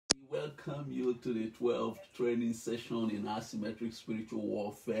welcome you to the 12th training session in asymmetric spiritual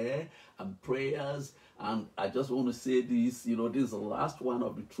warfare and prayers. And I just want to say this, this is the last one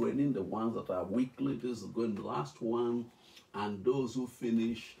of the training, the ones that are weekly. This is going to be the last one. And those who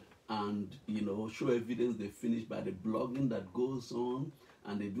finish and, show evidence they finish by the blogging that goes on,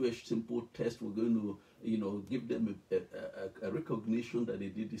 and they do a simple test, we're going to, give them a recognition that they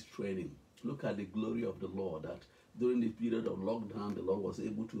did this training. Look at the glory of the Lord, that during the period of lockdown, the Lord was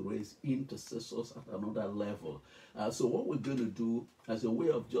able to raise intercessors at another level. So what we're going to do as a way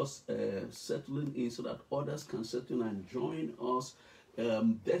of just settling in so that others can settle and join us,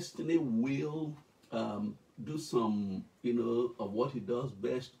 Destiny will do some, of what he does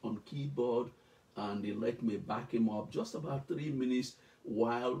best on keyboard, and they let me back him up just about 3 minutes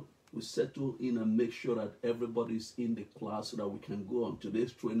while we settle in and make sure that everybody's in the class so that we can go on.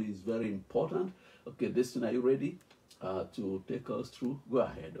 Today's training is very important. Okay, Destiny, are you ready to take us through? Go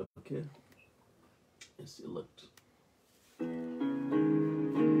ahead, okay? Let's select.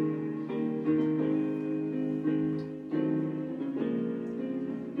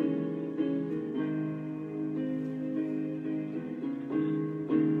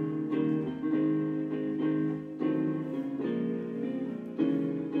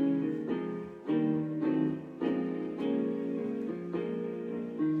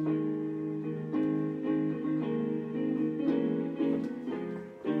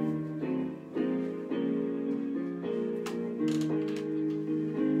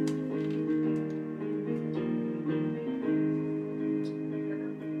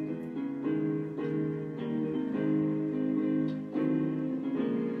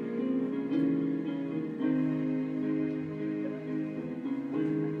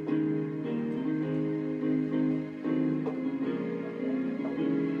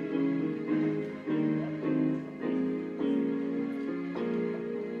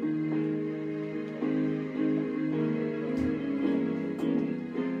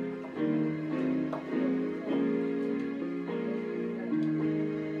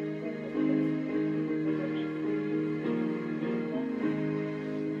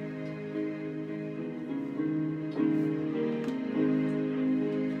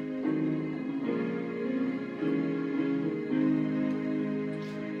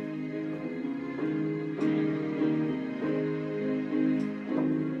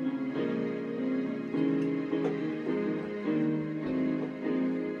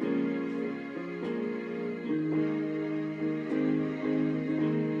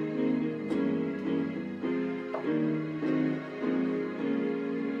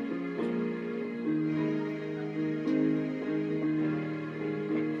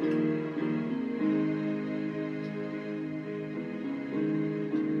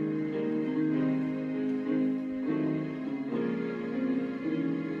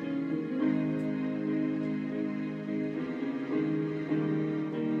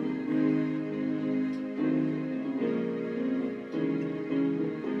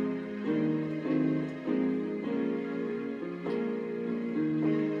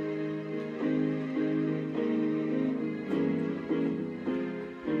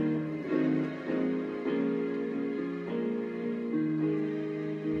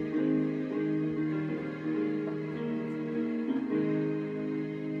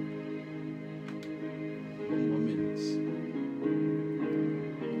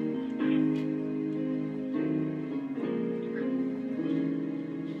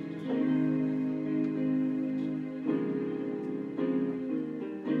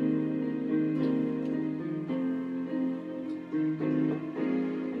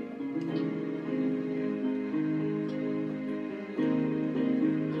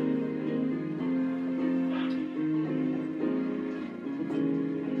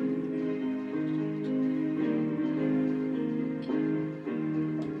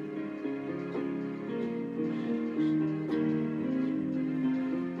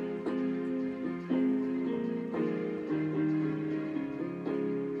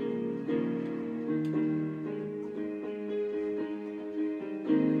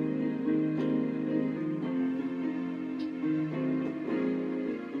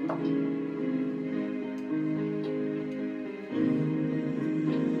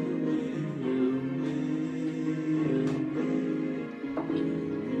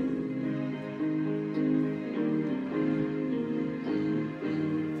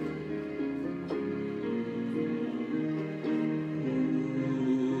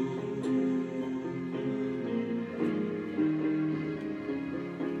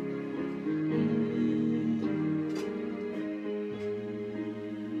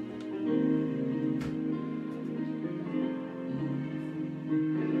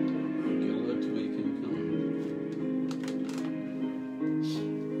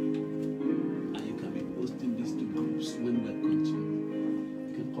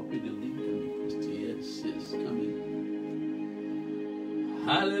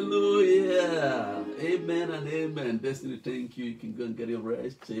 Hallelujah. Amen and amen. Destiny, thank you. You can go and get your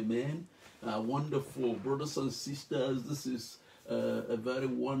rest. Amen. Wonderful. Brothers and sisters, this is a very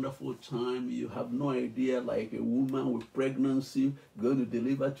wonderful time. You have no idea, like a woman with pregnancy going to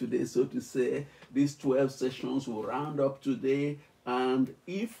deliver today, so to say. These 12 sessions will round up today. And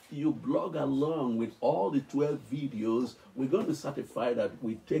if you blog along with all the 12 videos, we're going to certify that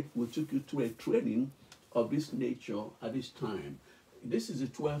we took you to a training of this nature at this time. This is the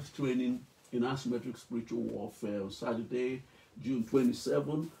 12th training in asymmetric spiritual warfare. On Saturday, June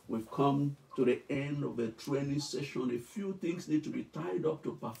 27, we've come to the end of the training session. A few things need to be tied up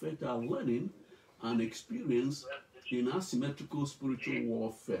to perfect our learning and experience in asymmetrical spiritual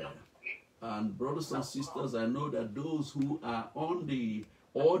warfare. And brothers and sisters, I know that those who are on the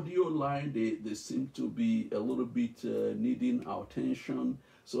audio line, they seem to be a little bit needing our attention.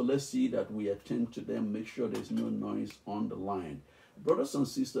 So let's see that we attend to them, make sure there's no noise on the line. Brothers and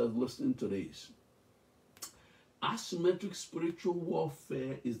sisters, listen to this. Asymmetric spiritual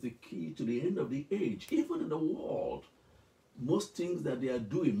warfare is the key to the end of the age. Even in the world, most things that they are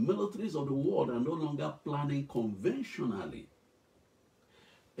doing, militaries of the world are no longer planning conventionally.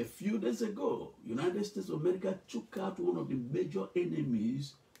 A few days ago, United States of America took out one of the major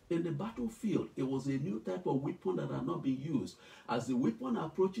enemies in the battlefield. It was a new type of weapon that had not been used. As the weapon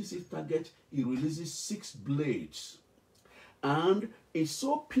approaches its target, it releases 6 blades. And it's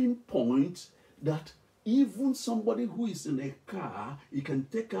so pinpoint that even somebody who is in a car, he can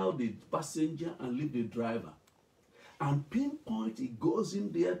take out the passenger and leave the driver. And pinpoint, it goes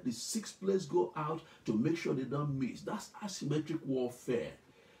in there, the 6 blades go out to make sure they don't miss. That's asymmetric warfare.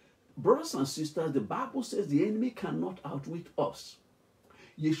 Brothers and sisters, the Bible says the enemy cannot outwit us.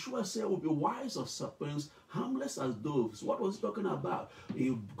 Yeshua said we'll be wise as serpents, harmless as doves. What was he talking about?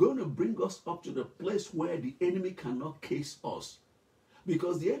 He's going to bring us up to the place where the enemy cannot case us.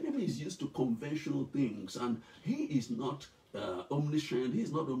 Because the enemy is used to conventional things, and he is not omniscient, he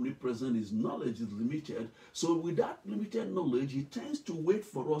is not omnipresent, his knowledge is limited. So with that limited knowledge, he tends to wait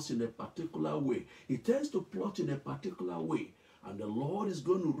for us in a particular way. He tends to plot in a particular way. And the Lord is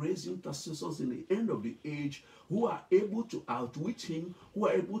going to raise intercessors in the end of the age who are able to outwit him, who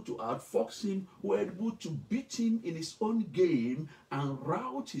are able to outfox him, who are able to beat him in his own game and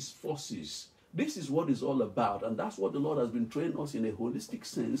rout his forces. This is what it's all about, and that's what the Lord has been training us in a holistic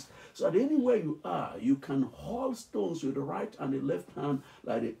sense, so that anywhere you are, you can haul stones with the right and the left hand,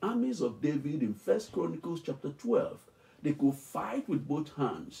 like the armies of David in 1 Chronicles chapter 12. They could fight with both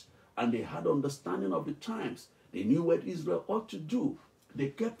hands, and they had understanding of the times. They knew what Israel ought to do. They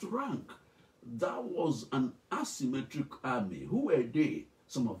kept rank. That was an asymmetric army. Who were they?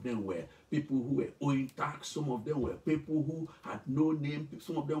 Some of them were people who were owing tax. Some of them were people who had no name.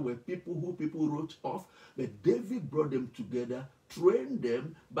 Some of them were people who people wrote off. But David brought them together, trained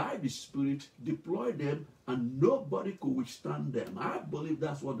them by the Spirit, deployed them, and nobody could withstand them. I believe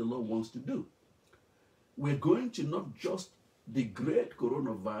that's what the Lord wants to do. We're going to not just degrade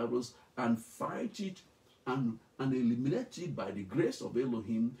coronavirus and fight it and eliminate it by the grace of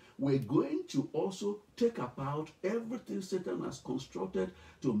Elohim. We're going to also take apart everything Satan has constructed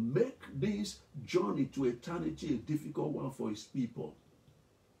to make this journey to eternity a difficult one for his people.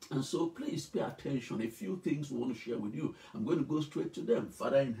 And so please pay attention. A few things we want to share with you. I'm going to go straight to them.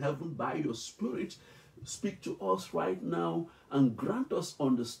 Father in heaven, by your Spirit, speak to us right now and grant us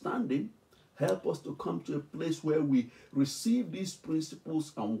understanding. Help us to come to a place where we receive these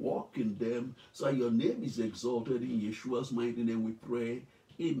principles and walk in them, so that your name is exalted. In Yeshua's mighty name we pray.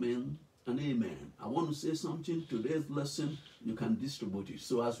 Amen and amen. I want to say something. Today's lesson, you can distribute it.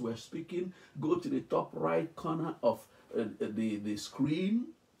 So as we're speaking, go to the top right corner of the screen,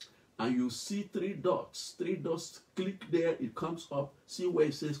 and you see 3 dots. 3 dots, click there, it comes up. See where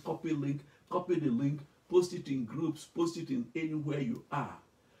it says copy link. Copy the link, post it in groups, post it in anywhere you are.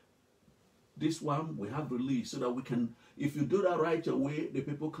 This one we have released so that we can, if you do that right away, the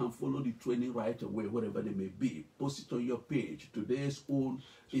people can follow the training right away, whatever they may be. Post it on your page. Today's own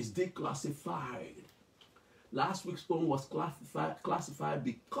is declassified. Last week's own was classified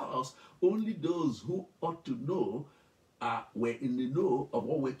because only those who ought to know were in the know of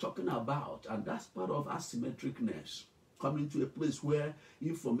what we're talking about. And that's part of asymmetricness. Coming to a place where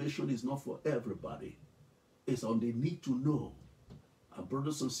information is not for everybody. It's on the need to know.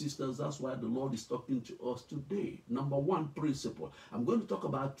 Brothers and sisters, that's why the Lord is talking to us today. Number 1 principle. I'm going to talk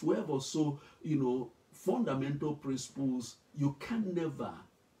about 12 or so, fundamental principles you can never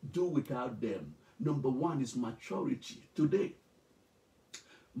do without them. Number 1 is maturity. Today,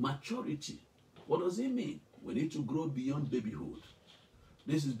 maturity. What does it mean? We need to grow beyond babyhood.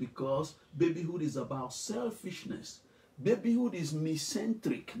 This is because babyhood is about selfishness. Babyhood is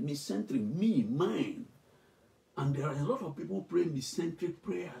me-centric, me, mine. And there are a lot of people praying me-centric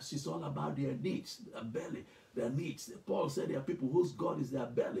prayers. It's all about their needs, their belly, their needs. Paul said there are people whose God is their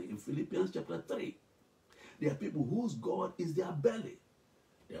belly in Philippians chapter 3. There are people whose God is their belly.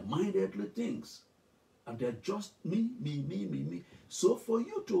 Their mind earthly things. And they're just me. So for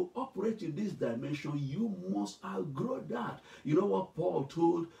you to operate in this dimension, you must outgrow that. You know what Paul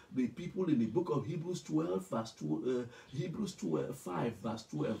told the people in the book of Hebrews 12, verse 2, Hebrews 12, 5, verse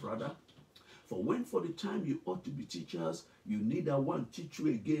 12, rather. For when for the time you ought to be teachers, you neither one teach you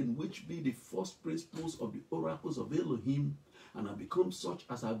again, which be the first principles of the oracles of Elohim, and have become such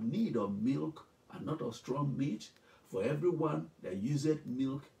as have need of milk and not of strong meat. For everyone that useth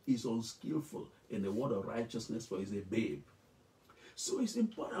milk is unskillful in the word of righteousness, for he is a babe. So it's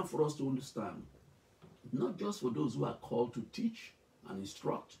important for us to understand, not just for those who are called to teach and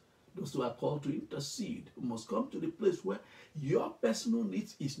instruct, those who are called to intercede. We must come to the place where your personal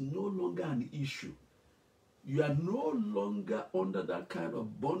needs is no longer an issue. You are no longer under that kind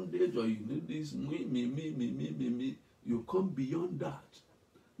of bondage, or you need this, me. You come beyond that.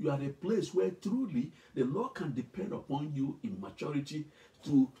 You are a place where truly the Lord can depend upon you in maturity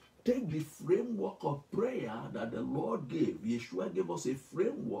to take the framework of prayer that the Lord gave. Yeshua gave us a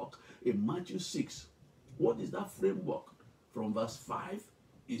framework in Matthew 6. What is that framework? From verse 5,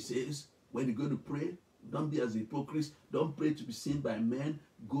 it says, when you go to pray, don't be as hypocrites. Don't pray to be seen by men.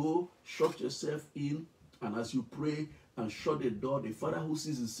 Go, shut yourself in, and as you pray and shut the door, the Father who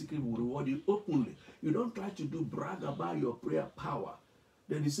sees in secret will reward you openly. You don't try to brag about your prayer power.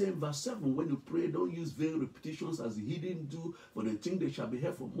 Then he says in verse 7, when you pray, don't use vain repetitions as the heathen do, for they think they shall be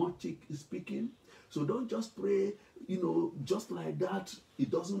heard for much speaking. So don't just pray, just like that. It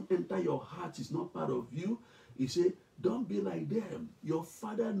doesn't enter your heart. It's not part of you. He said, don't be like them. Your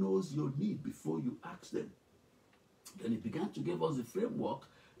Father knows your need before you ask them. Then he began to give us the framework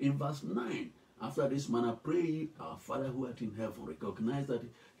in verse 9. After this manner, pray, our Father who art in heaven. Recognize that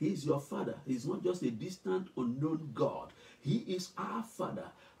he is your Father. He is not just a distant, unknown God. He is our Father,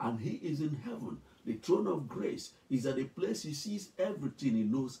 and he is in heaven. The throne of grace is at a place he sees everything. He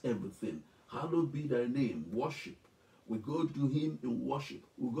knows everything. Hallowed be thy name. Worship. We go to him in worship.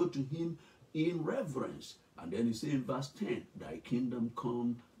 We go to him in reverence. And then he says in verse 10, thy kingdom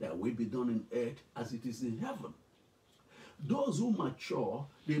come, thy will be done in earth as it is in heaven. Those who mature,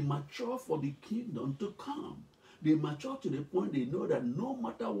 they mature for the kingdom to come. They mature to the point they know that no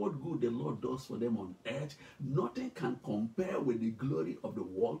matter what good the Lord does for them on earth, nothing can compare with the glory of the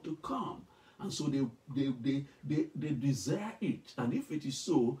world to come. And so they desire it. And if it is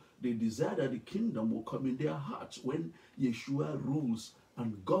so, they desire that the kingdom will come in their hearts when Yeshua rules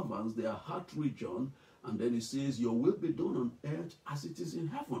and governs their heart region. And then he says, your will be done on earth as it is in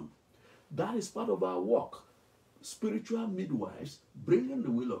heaven. That is part of our work. Spiritual midwives bringing the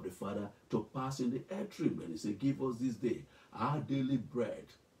will of the Father to pass in the earth realm. And he said, give us this day our daily bread.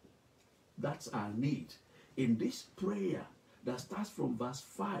 That's our need. In this prayer that starts from verse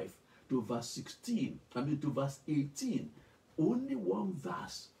 5 to verse 16, to verse 18, only one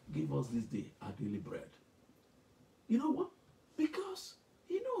verse, give us this day our daily bread. You know what? Because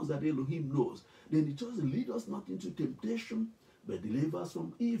he knows that Elohim knows. Then he tells us, lead us not into temptation, but deliver us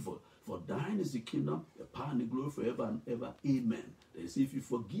from evil. For thine is the kingdom, the power and the glory forever and ever. Amen. They say, if you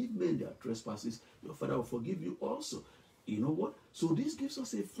forgive men their trespasses, your Father will forgive you also. You know what? So this gives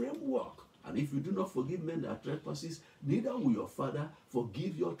us a framework. And if you do not forgive men their trespasses, neither will your Father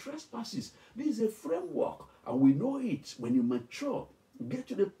forgive your trespasses. This is a framework, and we know it. When you mature, get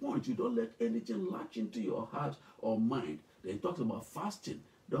to the point, you don't let anything latch into your heart or mind. Then he talks about fasting.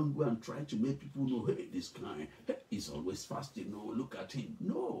 Don't go and try to make people know, hey, this guy is always fasting. No, look at him.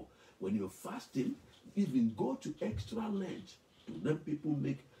 No. When you're fasting, even go to extra length to let people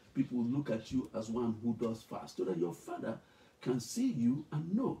look at you as one who does fast, so that your Father can see you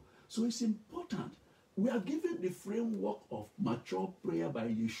and know. So it's important. We are given the framework of mature prayer by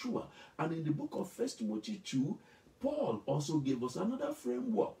Yeshua. And in the book of 1 Timothy 2, Paul also gave us another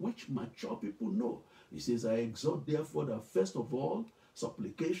framework which mature people know. He says, I exhort therefore that first of all,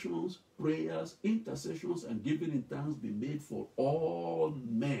 supplications, prayers, intercessions, and giving in thanks be made for all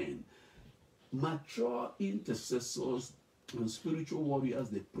men. Mature intercessors and spiritual warriors,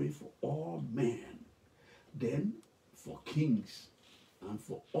 they pray for all men. Then for kings and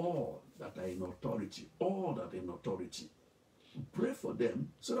for all that are in authority, Pray for them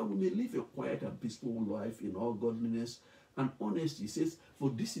so that we may live a quiet and peaceful life in all godliness and honesty. He says, for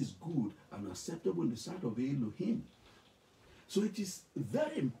this is good and acceptable in the sight of Elohim. So it is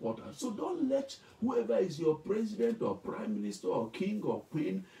very important. So don't let whoever is your president or prime minister or king or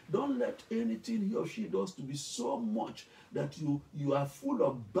queen, don't let anything he or she does to be so much that you are full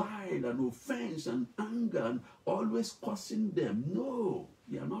of bile and offense and anger and always cursing them. No,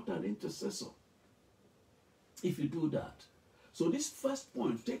 you are not an intercessor if you do that. So this first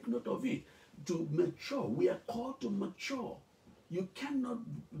point, take note of it. To mature, we are called to mature. You cannot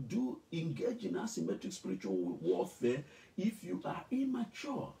engage in asymmetric spiritual warfare if you are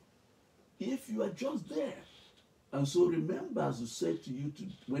immature, if you are just there. And so remember, as I said to you,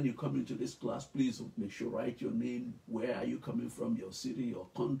 when you come into this class, please make sure write your name, where are you coming from, your city, your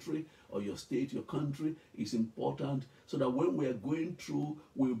country, or your state, your country is important, so that when we are going through,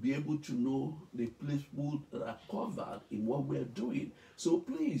 we'll be able to know the people that are covered in what we are doing. So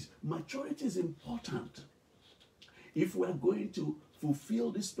please, maturity is important. If we are going to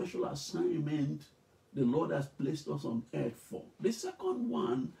fulfill this special assignment the Lord has placed us on earth for. The second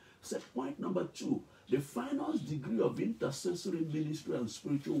one, point number 2, the finest degree of intercessory ministry and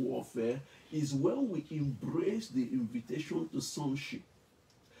spiritual warfare is when we embrace the invitation to sonship.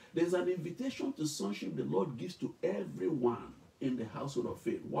 There's an invitation to sonship the Lord gives to everyone in the household of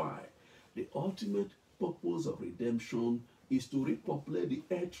faith. Why? The ultimate purpose of redemption is to repopulate the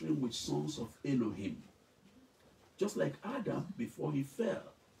earth realm with sons of Elohim. Just like Adam before he fell.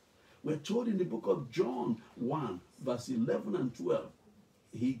 We're told in the book of John 1, verse 11 and 12,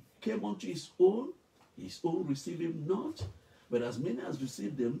 he came unto his own received him not, but as many as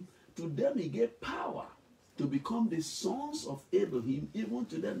received him, to them he gave power to become the sons of Elohim, even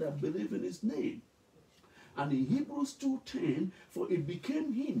to them that believe in his name. And in Hebrews 2:10, for it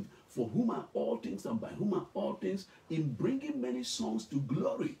became him, for whom are all things and by whom are all things, in bringing many sons to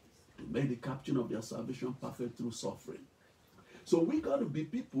glory, to make the captain of their salvation perfect through suffering. So we got to be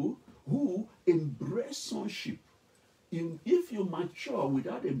people who embrace sonship. If you mature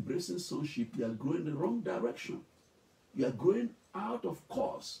without embracing sonship, you are going the wrong direction. You are going out of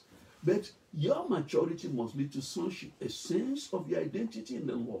course. But your maturity must lead to sonship, a sense of your identity in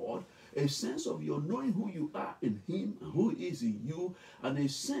the Lord, a sense of your knowing who you are in him and who is in you, and a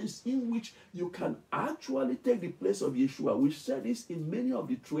sense in which you can actually take the place of Yeshua. We said this in many of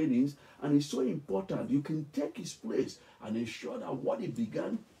the trainings, and it's so important. You can take his place and ensure that what he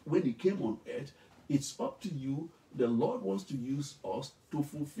began when he came on earth, it's up to you. The Lord wants to use us to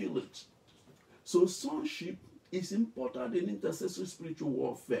fulfill it. So sonship is important in intercessory spiritual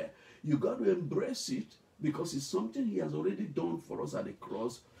warfare. You got to embrace it because it's something he has already done for us at the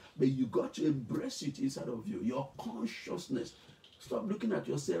cross. But you got to embrace it inside of you. Your consciousness. Stop looking at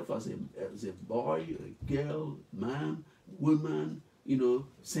yourself as a boy, a girl, man, woman,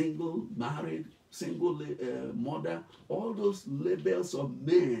 single, married, single mother. All those labels of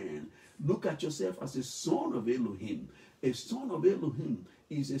men. Look at yourself as a son of Elohim. A son of Elohim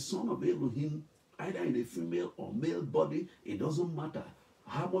is a son of Elohim either in a female or male body. It doesn't matter.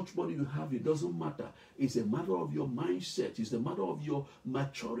 How much money you have, it doesn't matter. It's a matter of your mindset. It's a matter of your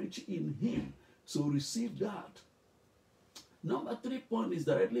maturity in him. So receive that. Number 3 point is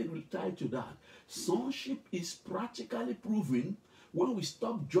directly tied to that. Sonship is practically proven when we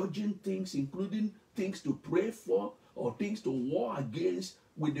stop judging things, including things to pray for or things to war against,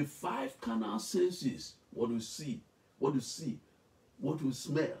 with the 5 carnal senses. What we see, what we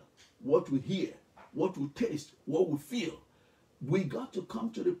smell, what we hear, what we taste, what we feel. We got to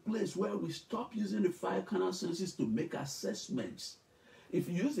come to the place where we stop using the 5 carnal senses to make assessments. If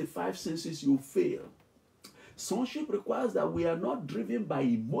you use the 5 senses, you fail. Sonship requires that we are not driven by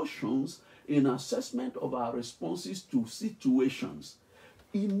emotions in assessment of our responses to situations.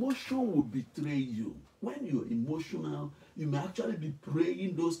 Emotion will betray you. When you're emotional, you may actually be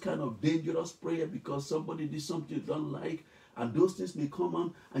praying those kind of dangerous prayer because somebody did something you don't like, and those things may come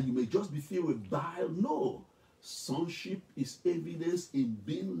on, and you may just be filled with bile. No. Sonship is evidence in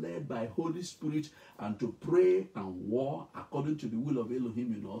being led by Holy Spirit and to pray and war according to the will of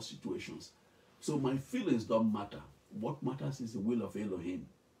Elohim in all situations. So my feelings don't matter. What matters is the will of Elohim.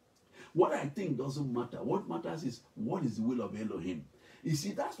 What I think doesn't matter. What matters is what is the will of Elohim. You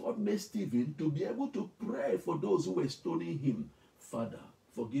see, that's what made Stephen to be able to pray for those who were stoning him. Father,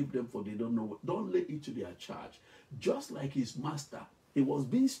 forgive them for they don't know. Don't lay it to their charge. Just like his master, he was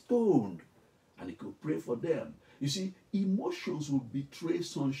being stoned. And he could pray for them. You see, emotions will betray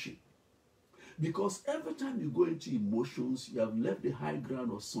sonship. Because every time you go into emotions, you have left the high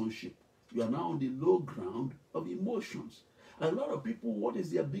ground of sonship. You are now on the low ground of emotions. A lot of people, what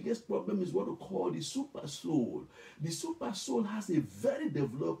is their biggest problem is what we call the super soul. The super soul has a very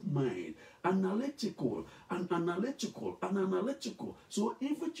developed mind, analytical, and analytical, and analytical. So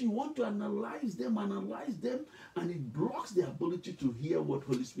if you want to analyze them, and it blocks the ability to hear what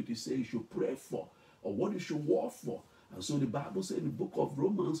Holy Spirit is saying you should pray for, or what you should war for. And so the Bible says in the book of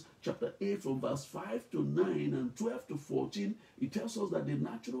Romans, chapter 8, from verse 5 to 9 and 12 to 14, it tells us that the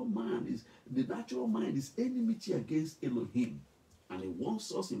natural mind is enmity against Elohim. And it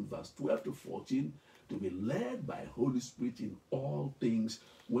wants us in verse 12 to 14 to be led by Holy Spirit in all things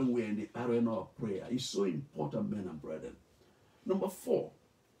when we're in the arena of prayer. It's so important, men and brethren. Number 4,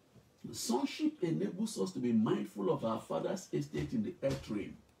 sonship enables us to be mindful of our Father's estate in the earth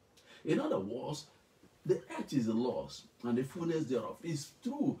realm. In other words, the earth is the lost and the fullness thereof. It's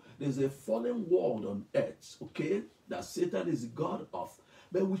true, there's a fallen world on earth, okay, that Satan is God of.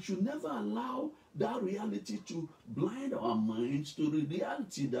 But we should never allow that reality to blind our minds to the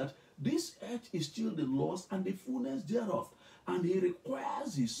reality that this earth is still the lost and the fullness thereof. And he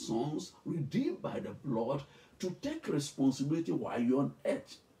requires his sons, redeemed by the blood, to take responsibility while you're on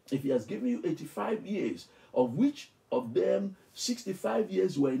earth. If he has given you 85 years, of which of them 65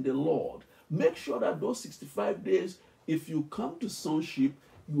 years were in the Lord, make sure that those 65 days, if you come to sonship,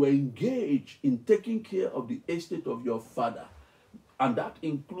 you are engaged in taking care of the estate of your Father. And that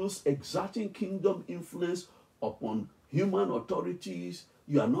includes exerting kingdom influence upon human authorities.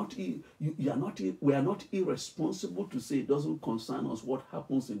 We are not irresponsible to say it doesn't concern us what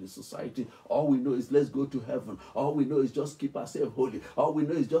happens in the society. All we know is let's go to heaven. All we know is just keep ourselves holy. All we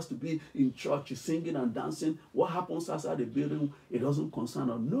know is just to be in church, singing and dancing. What happens outside the building, it doesn't concern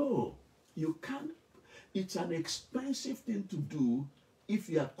us. No. You can't. It's an expensive thing to do if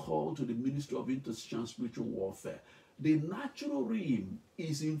you are called to the ministry of intercession and spiritual warfare. The natural realm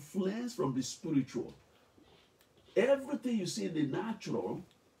is influenced from the spiritual. Everything you see in the natural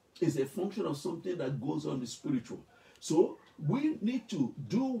is a function of something that goes on in the spiritual. So we need to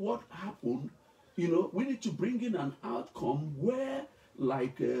do what happened. We need to bring in an outcome where,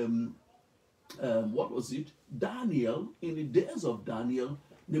 like, what was it? Daniel, in the days of Daniel,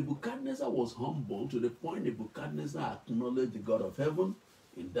 Nebuchadnezzar was humble to the point Nebuchadnezzar acknowledged the God of heaven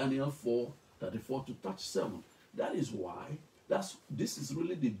in Daniel 4:34 to 37. That is why, this is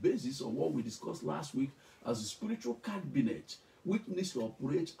really the basis of what we discussed last week as a spiritual cabinet, which needs to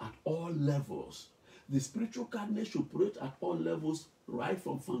operate at all levels. The spiritual cabinet should operate at all levels, right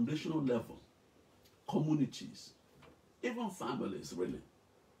from foundational level. Communities, even families, really.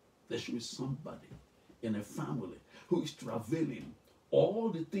 There should be somebody in a family who is travailing. All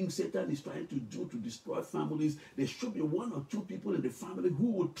the things Satan is trying to do to destroy families, there should be 1 or 2 people in the family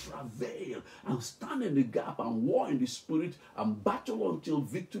who will travail and stand in the gap and war in the spirit and battle until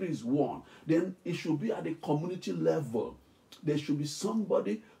victory is won. Then it should be at the community level. There should be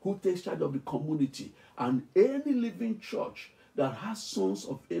somebody who takes charge of the community. And any living church that has sons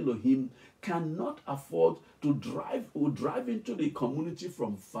of Elohim cannot afford to drive into the community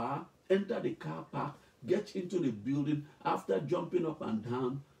from far, enter the car park, get into the building, after jumping up and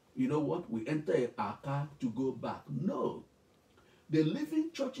down, you know what, we enter our car to go back. No. The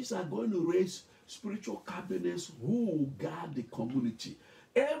living churches are going to raise spiritual cabinets who will guard the community.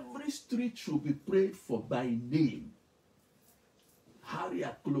 Every street should be prayed for by name.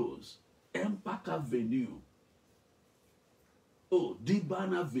 Harrier Close, Empak Avenue,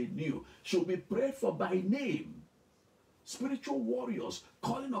 Dibana Avenue should be prayed for by name. Spiritual warriors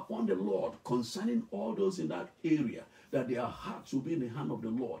calling upon the Lord concerning all those in that area, that their hearts will be in the hand of the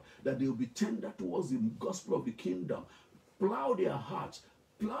Lord, that they will be tender towards the gospel of the kingdom. Plow their hearts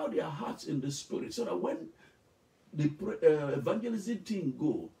in the spirit, so that when the evangelism team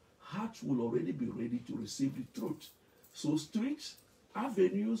go, hearts will already be ready to receive the truth. So streets,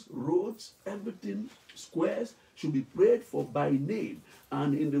 avenues, roads, everything, squares should be prayed for by name.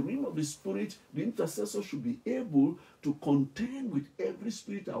 And in the realm of the spirit, the intercessor should be able to contend with every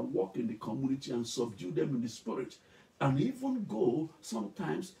spirit that walk in the community and subdue them in the spirit. And even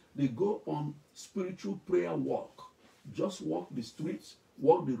sometimes they go on spiritual prayer walk. Just walk the streets,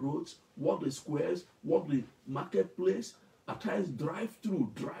 walk the roads, walk the squares, walk the marketplace, at times drive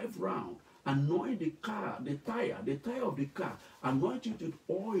through, drive round, anoint the car, the tire of the car, anoint it with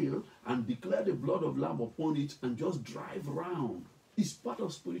oil and declare the blood of lamb upon it and just drive round. It's part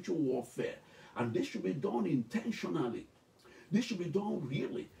of spiritual warfare. And this should be done intentionally. This should be done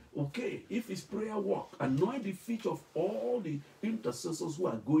really. Okay, if it's prayer walk, anoint the feet of all the intercessors who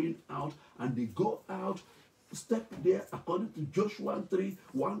are going out, and they go out, step there according to Joshua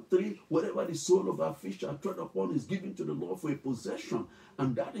 3:1-3, whatever the soul of our fish shall tread upon is given to the Lord for a possession.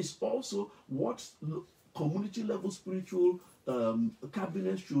 And that is also what community level spiritual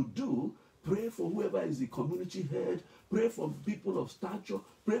cabinet should do. Pray for whoever is the community head. Pray for people of stature.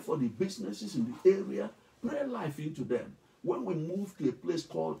 Pray for the businesses in the area. Pray life into them. When we moved to a place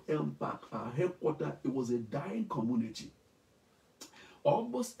called Elm Park, our headquarters, it was a dying community.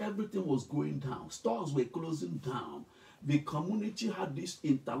 Almost everything was going down. Stores were closing down. The community had these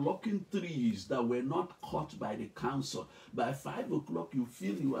interlocking trees that were not cut by the council. By 5 o'clock, you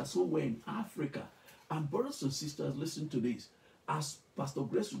feel you are somewhere in Africa. And brothers and sisters, listen to this. As Pastor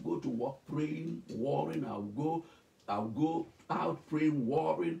Grace will go to work praying, warring, I'll go out praying,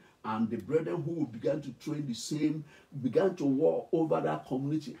 warring, and the brethren who began to train the same began to war over that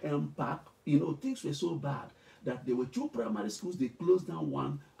community impact. You know, things were so bad that there were 2 primary schools. They closed down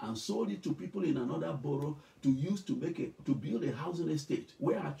one and sold it to people in another borough to use to build a housing estate.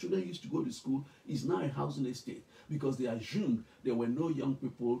 Where our children used to go to school is now a housing estate because they assumed there were no young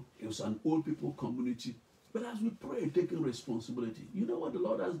people. It was an old people community. But as we pray, taking responsibility, you know what the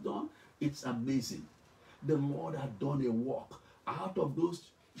Lord has done? It's amazing. The Lord had done a work. Out of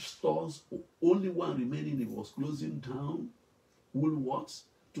those stores, only one remaining. It was closing down. Woolworths.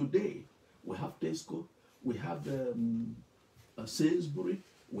 Today, we have Tesco. We have Sainsbury.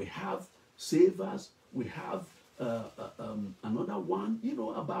 We have Savers. We have another one. You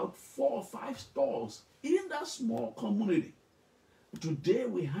know, about 4 or 5 stores in that small community. Today,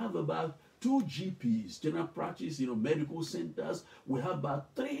 we have about 2 GPs, general practice, you know, medical centers. We have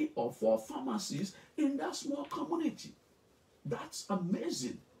about 3 or 4 pharmacies in that small community. That's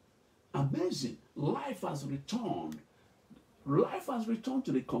amazing. Amazing. Life has returned. Life has returned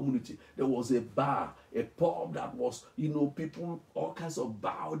to the community. There was a bar, a pub that was, you know, people, all kinds of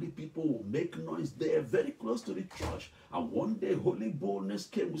rowdy people will make noise there, very close to the church. And one day, holy boldness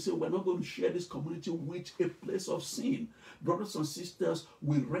came. We said, we're not going to share this community with a place of sin. Brothers and sisters,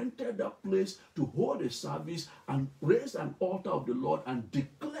 we rented that place to hold a service and raise an altar of the Lord and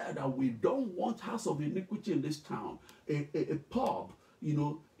declare that we don't want house of iniquity in this town. A pub. You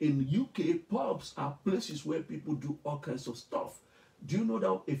know, in UK, pubs are places where people do all kinds of stuff. Do you know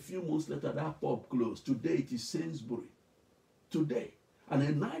that a few months later, that pub closed? Today, it is Sainsbury. Today. And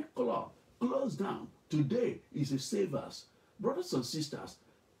a nightclub closed down. Today, is a Savers. Brothers and sisters,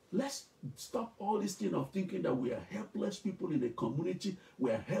 let's stop all this thing of thinking that we are helpless people in the community.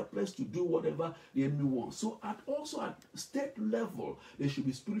 We are helpless to do whatever the enemy wants. So also at state level, there should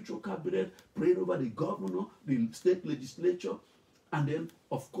be spiritual cabinet praying over the governor, the state legislature, and then,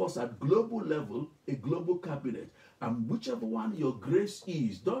 of course, at global level, a global cabinet. And whichever one your grace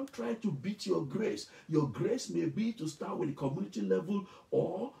is, don't try to beat your grace. Your grace may be to start with the community level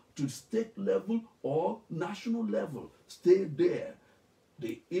or to state level or national level. Stay there.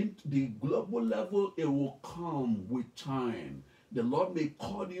 The global level, it will come with time. The Lord may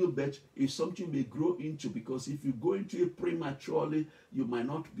call you, but it's something you may grow into, because if you go into it prematurely, you might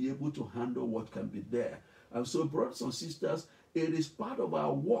not be able to handle what can be there. And so, brothers and sisters, it is part of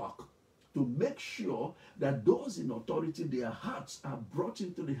our work to make sure that those in authority, their hearts are brought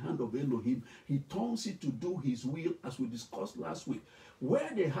into the hand of Elohim. He turns it to do his will, as we discussed last week. Where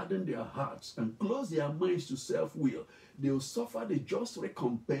they harden their hearts and close their minds to self-will, they will suffer the just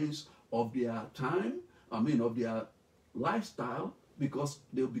recompense of their time, of their lifestyle, because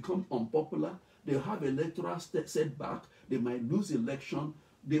they'll become unpopular. They'll have electoral setback. They might lose election.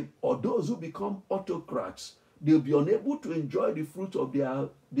 Or those who become autocrats, they'll be unable to enjoy the fruit of their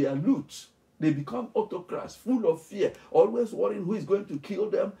loot. They become autocrats, full of fear, always worrying who is going to kill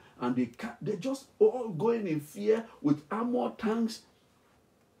them, and they're just all going in fear with armor tanks.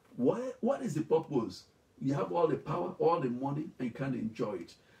 What is the purpose? You have all the power, all the money, and you can't enjoy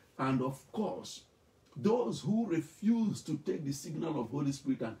it. And of course, those who refuse to take the signal of Holy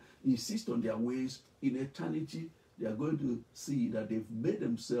Spirit and insist on their ways, in eternity, they are going to see that they've made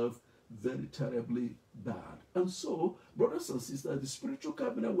themselves very terribly bad. And so, brothers and sisters, the spiritual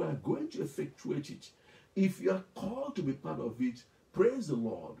cabinet, we are going to effectuate it. If you are called to be part of it, praise the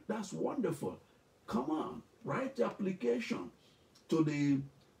Lord. That's wonderful. Come on, write the application to the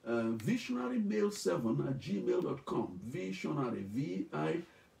visionarymail7@gmail.com. Visionary,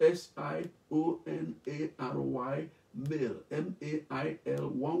 VISIONARY, mail, MAIL,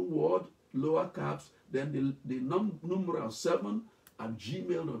 one word, lower caps, then the numeral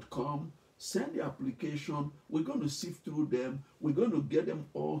 7@gmail.com. Send the application. We're going to sift through them. We're going to get them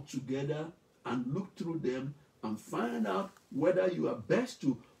all together and look through them and find out whether you are best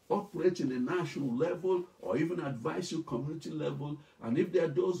to operate in a national level or even advise you community level. And if there are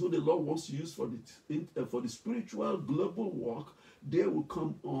those who the Lord wants to use for the spiritual global work, they will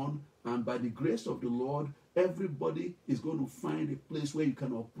come on And by the grace of the Lord, everybody is going to find a place where you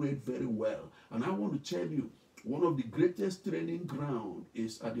can operate very well. And I want to tell you, one of the greatest training ground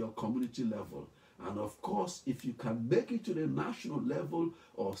is at your community level. And of course, if you can make it to the national level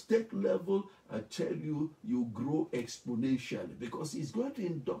or state level, I tell you, you grow exponentially, because it's going to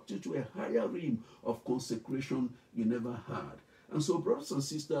induct you to a higher realm of consecration you never had. And so, brothers and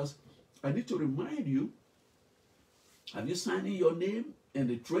sisters, I need to remind you, have you signed in your name in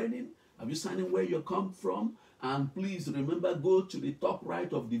the training? Have you signed in where you come from? And please remember, go to the top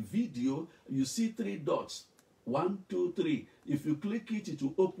right of the video. You see 3 dots. 1, 2, 3. If you click it, it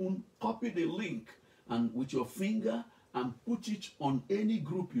will open. Copy the link and with your finger and put it on any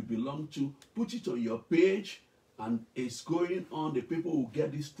group you belong to. Put it on your page, and it's going on. The people will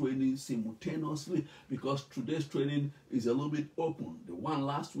get this training simultaneously, because today's training is a little bit open. The one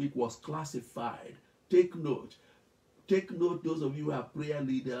last week was classified. Take note. Take note, those of you who are prayer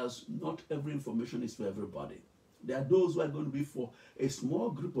leaders, not every information is for everybody. There are those who are going to be for a small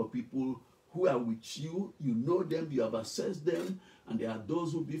group of people who are with you. You know them, you have assessed them, and there are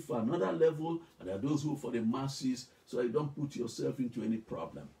those who will be for another level, and there are those who are for the masses, so you don't put yourself into any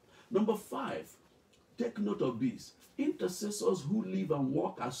problem. Number 5, take note of this. Intercessors who live and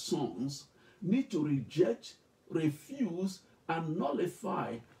walk as sons need to reject, refuse, and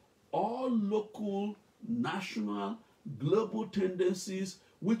nullify all local, national, global tendencies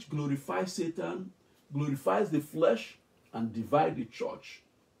which glorify Satan, glorifies the flesh, and divide the church.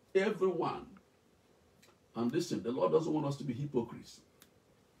 Everyone. And listen, the Lord doesn't want us to be hypocrites.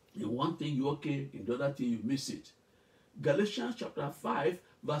 In one thing you're okay, in the other thing you miss it. Galatians chapter 5,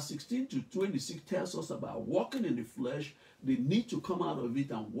 verse 16 to 26 tells us about walking in the flesh, the need to come out of it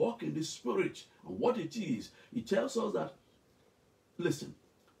and walk in the spirit. And what it is, it tells us that, listen,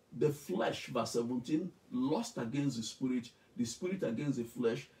 the flesh, verse 17, lust against the spirit against the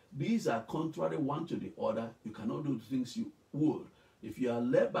flesh. These are contrary one to the other. You cannot do the things you would. If you are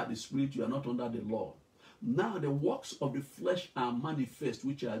led by the Spirit, you are not under the law. Now the works of the flesh are manifest,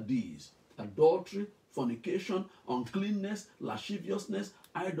 which are these: adultery, fornication, uncleanness, lasciviousness,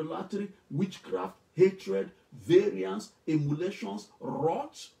 idolatry, witchcraft, hatred, variance, emulations,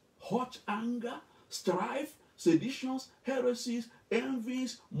 wrath, hot anger, strife, seditions, heresies,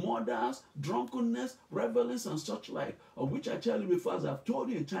 envies, murders, drunkenness, revelings, and such like, of which I tell you before, as I've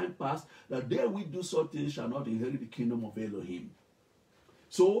told you in time past, that they we do such things shall not inherit the kingdom of Elohim.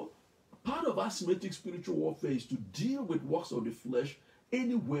 So, part of asymmetric spiritual warfare is to deal with works of the flesh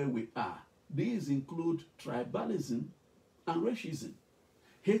anywhere we are. These include tribalism and racism.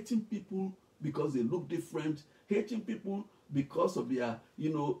 Hating people because they look different, hating people because of their,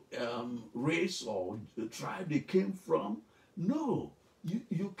 race or the tribe they came from. No,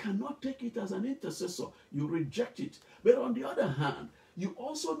 you cannot take it as an intercessor. You reject it. But on the other hand, you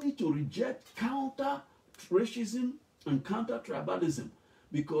also need to reject counter racism and counter tribalism.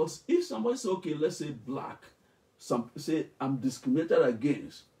 Because if somebody says, okay, let's say black, some say I'm discriminated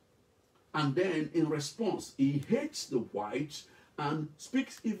against, and then in response, he hates the whites and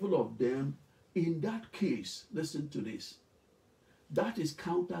speaks evil of them, in that case, listen to this, that is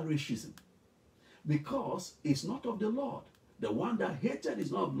counter racism. Because it's not of the Lord. The one that hated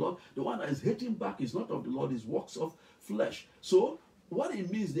is not of the Lord. The one that is hating back is not of the Lord. It's works of flesh. So what it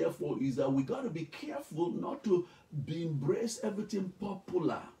means, therefore, is that we got to be careful not to embrace everything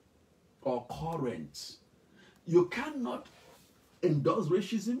popular or current. You cannot endorse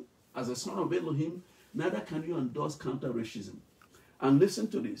racism as a son of Elohim, neither can you endorse counter-racism. And listen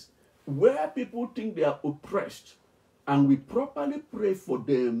to this. Where people think they are oppressed and we properly pray for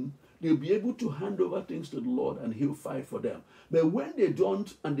them, they'll be able to hand over things to the Lord and he'll fight for them. But when they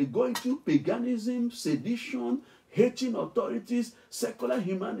don't and they go into paganism, sedition, hating authorities, secular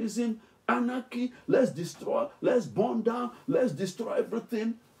humanism, anarchy, let's destroy, let's burn down, let's destroy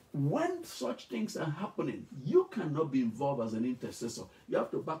everything. When such things are happening, you cannot be involved as an intercessor. You have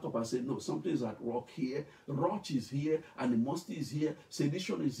to back up and say, no, something is at work here, rot is here, animosity is here,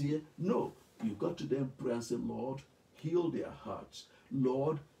 sedition is here. No, you got to then pray and say, Lord, heal their hearts.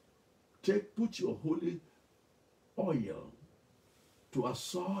 Lord, put your holy oil to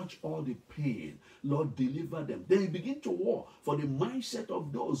assuage all the pain. Lord, deliver them. Then you begin to war for the mindset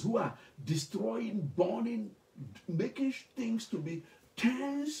of those who are destroying, burning, making things to be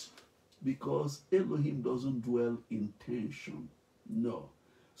tense, because Elohim doesn't dwell in tension. No.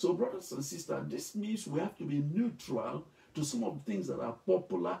 So brothers and sisters, this means we have to be neutral to some of the things that are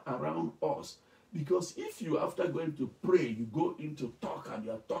popular around us. Because if you, after going to pray, you go into talk and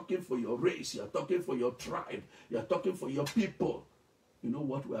you're talking for your race, you're talking for your tribe, you're talking for your people, you know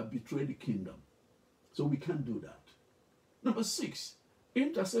what? We have betrayed the kingdom. So we can't do that. Number 6,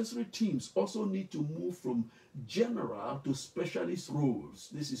 Intercessory teams also need to move from general to specialist roles.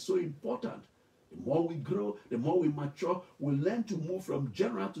 This is so important. The more we grow, the more we mature, we learn to move from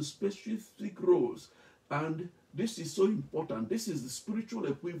general to specific roles. And this is so important. This is the spiritual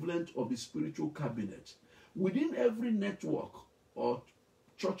equivalent of the spiritual cabinet. Within every network or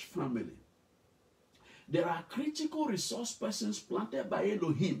church family, there are critical resource persons planted by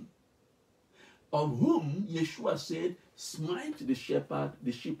Elohim, of whom Yeshua said, smite the shepherd,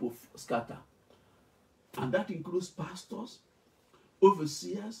 the sheep will scatter. And that includes pastors,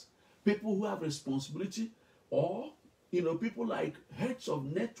 overseers, people who have responsibility, or people like heads of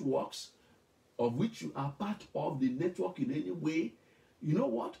networks, of which you are part of the network in any way. You know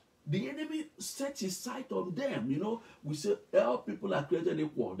what? The enemy sets his sight on them. We say all people are created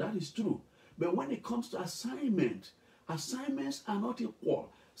equal. That is true. But when it comes to assignments are not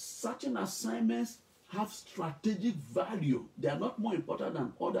equal. Certain assignments have strategic value. They are not more important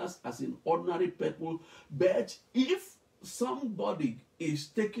than others as in ordinary people. But if somebody is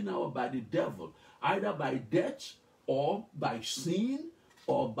taken out by the devil, either by death or by sin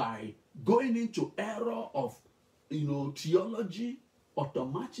or by going into error of theology,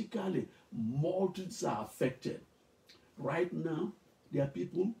 automatically multitudes are affected. Right now, there are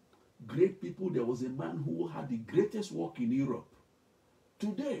people, great people. There was a man who had the greatest work in Europe.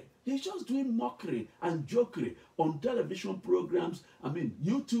 Today, he's just doing mockery and jokery on television programs,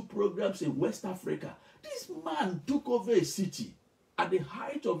 YouTube programs in West Africa. This man took over a city at the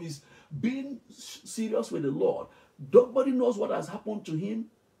height of his being serious with the Lord. Nobody knows what has happened to him.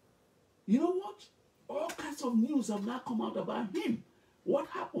 You know what? All kinds of news have now come out about him. What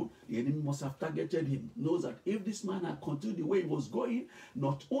happened? The enemy must have targeted him. Knows that if this man had continued the way he was going,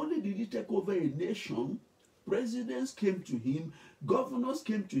 not only did he take over a nation, presidents came to him, governors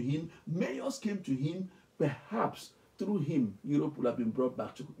came to him, mayors came to him. Perhaps through him, Europe would have been brought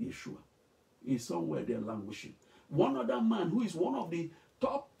back to Yeshua. He's somewhere there languishing. One other man who is one of the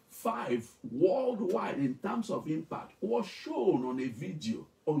top 5 worldwide in terms of impact was shown on a video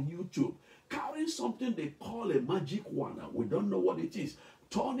on YouTube carrying something they call a magic wand. We don't know what it is.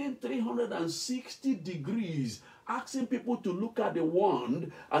 Turning 360 degrees, asking people to look at the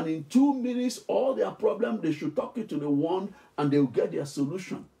wand, and in 2 minutes, all their problems, they should talk it to the wand and they'll get their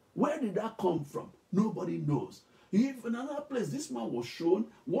solution. Where did that come from? Nobody knows. If in another place, this man was shown,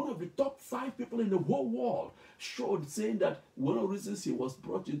 one of the top 5 people in the whole world, showed saying that one of the reasons he was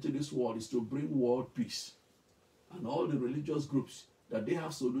brought into this world is to bring world peace. And all the religious groups, that they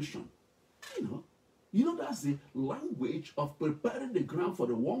have solution. That's the language of preparing the ground for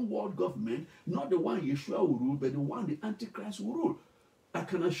the one world government, not the one Yeshua will rule, but the one the Antichrist will rule. I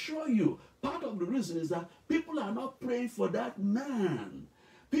can assure you, part of the reason is that people are not praying for that man.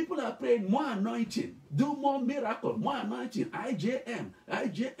 People are praying more anointing, do more miracle, more anointing, IJN,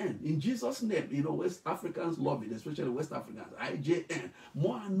 in Jesus' name. West Africans love it, especially West Africans, IJN,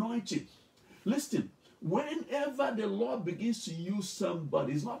 more anointing. Listen, whenever the Lord begins to use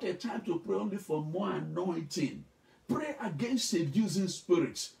somebody, it's not a time to pray only for more anointing. Pray against seducing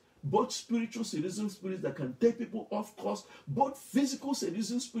spirits, both spiritual seducing spirits that can take people off course, both physical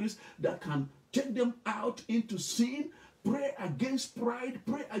seducing spirits that can take them out into sin. Pray against pride.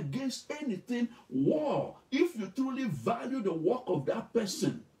 Pray against anything. War. If you truly value the work of that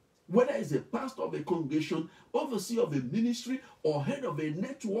person, whether it's a pastor of a congregation, overseer of a ministry, or head of a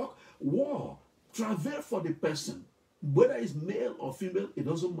network, war. Travail for the person. Whether it's male or female, it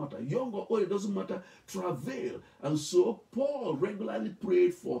doesn't matter. Young or old, it doesn't matter. Travail. And so Paul regularly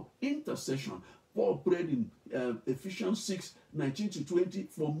prayed for intercession. Paul prayed in Ephesians 6:19-20,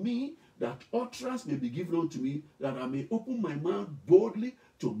 for me, that utterance may be given unto me, that I may open my mouth boldly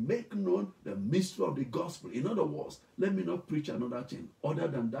to make known the mystery of the gospel. In other words, let me not preach another thing other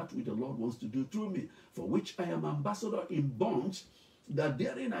than that which the Lord wants to do through me, for which I am ambassador in bonds, that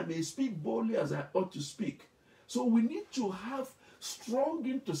therein I may speak boldly as I ought to speak. So we need to have strong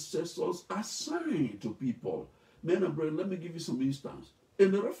intercessors assigned to people. Men and brethren, let me give you some instance.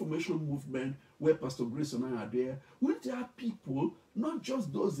 In the Reformation movement, where Pastor Grace and I are there, we need to have people, not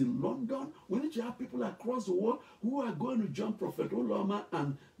just those in London, we need to have people across the world who are going to join Prophet Olama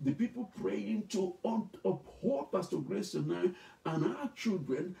and the people praying to uphold Pastor Grace and I and our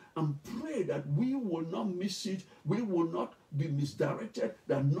children, and pray that we will not miss it, we will not be misdirected,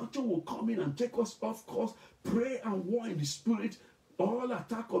 that nothing will come in and take us off course. Pray and war in the spirit. All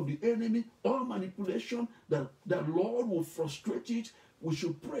attack of the enemy, all manipulation, that the Lord will frustrate it. We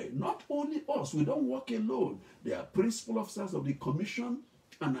should pray. Not only us, we don't work alone. There are principal officers of the commission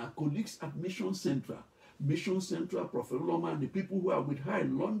and our colleagues at Mission Central. Mission Central, Prophet Loma, and the people who are with her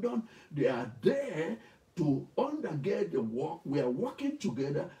in London, they are there to undergird the work. We are working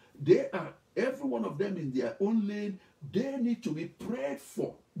together. Every one of them in their own lane. They need to be prayed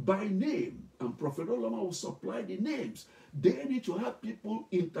for by name, and Prophet Olama will supply the names. They need to have people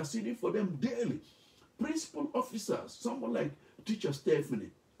interceding for them daily. Principal officers, someone like Teacher Stephanie,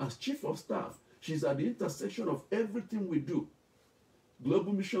 as Chief of Staff, she's at the intersection of everything we do.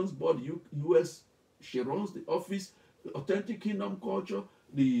 Global Missions Board, US, she runs the office, Authentic Kingdom Culture,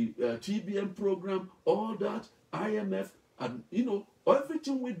 the TBM program, all that, IMF, and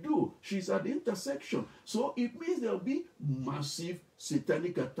everything we do, she's at the intersection. So it means there'll be massive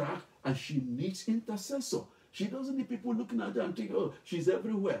satanic attack, and she needs intercessor. She doesn't need people looking at her and thinking, oh, she's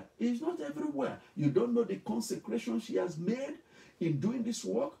everywhere. It's not everywhere. You don't know the consecration she has made in doing this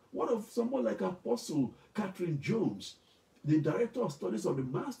work. What of someone like Apostle Catherine Jones, the Director of Studies of the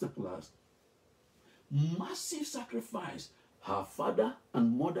Masterclass? Massive sacrifice. Her father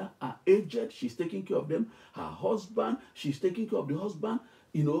and mother are aged. She's taking care of them. Her husband, she's taking care of the husband.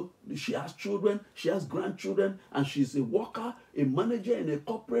 She has children. She has grandchildren. And she's a worker, a manager in a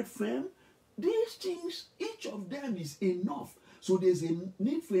corporate firm. These things, each of them is enough. So there's a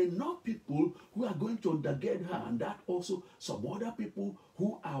need for enough people who are going to undergird her, and that also some other people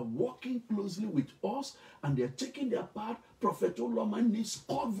who are working closely with us and they're taking their part. Prophet Oloma needs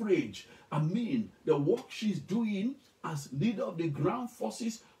coverage. I mean, the work she's doing as leader of the ground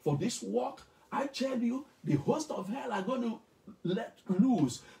forces for this work, I tell you, the host of hell are going to let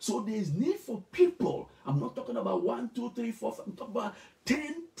loose. So there's need for people. I'm not talking about 1, 2, 3, 4, 5. I'm talking about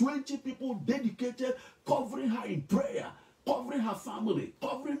 10, 20 people dedicated, covering her in prayer, covering her family,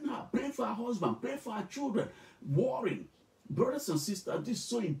 covering her, praying for her husband, praying for her children, warring. Brothers and sisters, this is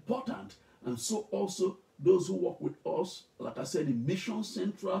so important. And so also those who work with us, like I said, in Mission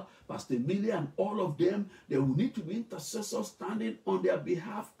Central, Pastor Emilia and all of them, they will need to be intercessors standing on their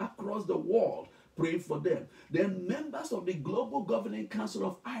behalf across the world, praying for them. Then members of the Global Governing Council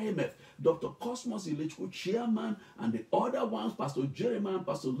of IMF, Dr. Cosmos Ilechku, chairman, and the other ones, Pastor Jeremiah and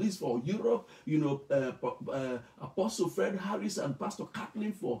Pastor Liz for Europe, Apostle Fred Harris and Pastor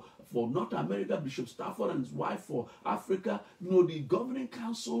Kathleen for North America, Bishop Stafford and his wife for Africa. The Governing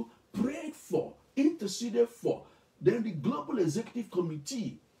Council prayed for, interceded for. Then the Global Executive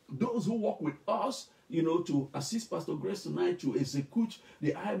Committee, those who work with us, to assist Pastor Grace tonight to execute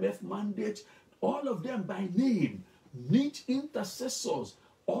the IMF mandate, all of them by name need intercessors,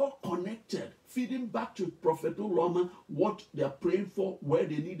 all connected, feeding back to Prophet Oloma what they are praying for, where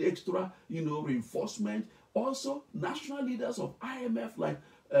they need extra, reinforcement. Also, national leaders of IMF like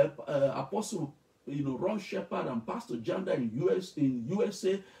Apostle Ron Shepard and Pastor Janda in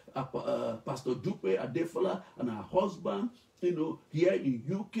USA, Pastor Dupe Adefola and her husband, here in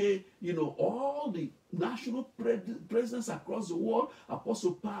UK, all the national presidents across the world,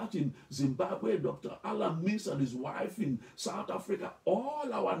 Apostle Pat in Zimbabwe, Dr. Alan Mills and his wife in South Africa,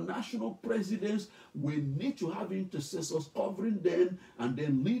 all our national presidents, we need to have intercessors covering them, and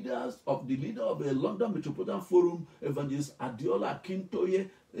then leader of the London Metropolitan Forum, Evangelist Adiola Akintoye,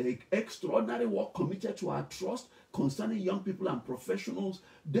 extraordinary work committed to our trust concerning young people and professionals.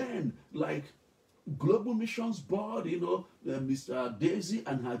 Then, like Global Missions Board, Mr. Daisy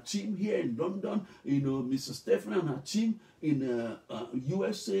and her team here in London, Mr. Stephanie and her team in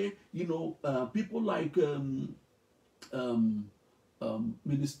USA, people like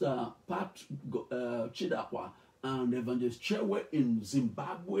Minister Pat Chidakwa and Evangelist Chewe in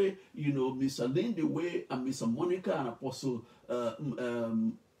Zimbabwe, Mr. Lindewe and Mr. Monica and Apostle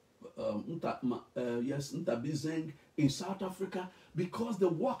Ntabizeng in South Africa, because the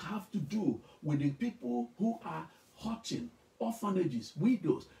work have to do with the people who are hurting, orphanages,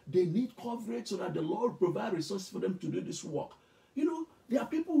 widows. They need coverage so that the Lord provide resources for them to do this work. There are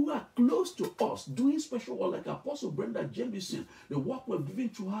people who are close to us doing special work, like Apostle Brenda Jamison, the work we've given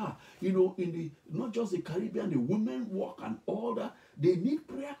to her, in not just the Caribbean, the women work and all that. They need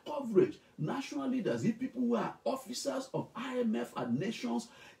prayer coverage. National leaders, the people who are officers of IMF and nations,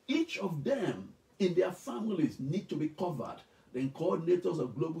 each of them in their families need to be covered. Then coordinators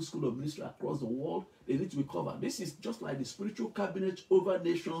of Global School of Ministry across the world, they need to be covered. This is just like the spiritual cabinet over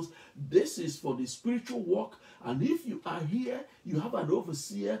nations. This is for the spiritual work. And if you are here, you have an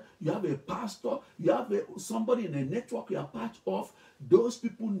overseer, you have a pastor, you have somebody in a network you are part of, those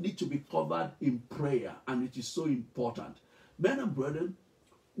people need to be covered in prayer. And it is so important. Men and brethren,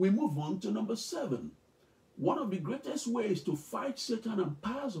 we move on to number 7. One of the greatest ways to fight Satan and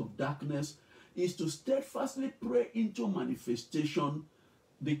powers of darkness is to steadfastly pray into manifestation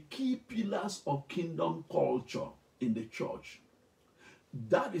the key pillars of kingdom culture in the church.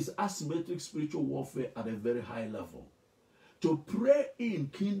 That is asymmetric spiritual warfare at a very high level. To pray in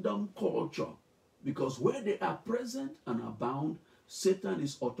kingdom culture Because where they are present and abound, Satan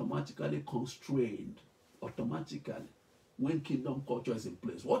is automatically constrained. Automatically. When kingdom culture is in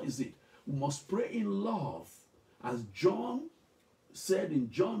place. What is it? We must pray in love. As John said in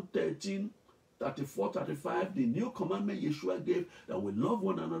John 13, 34, 35, the new commandment Yeshua gave, that we love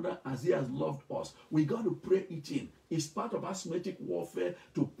one another as he has loved us. We got to pray it in. It's part of asymmetric warfare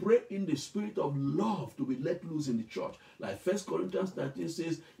to pray in the spirit of love to be let loose in the church. Like 1 Corinthians 13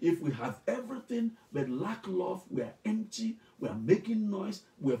 says, if we have everything but lack love, we are empty, we are making noise,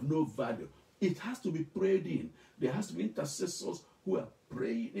 we have no value. It has to be prayed in. There has to be intercessors who are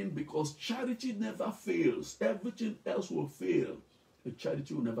praying in, because charity never fails. Everything else will fail. The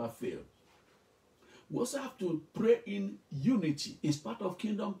charity will never fail. We also have to pray in unity. It's part of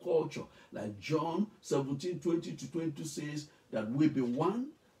kingdom culture. Like John 17, 20 to 22 says that we be one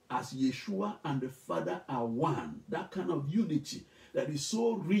as Yeshua and the Father are one. That kind of unity that is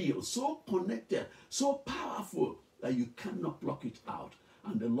so real, so connected, so powerful that you cannot pluck it out.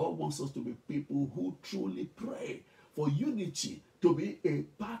 And the Lord wants us to be people who truly pray for unity to be a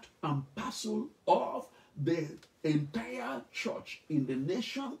part and parcel of the entire church in the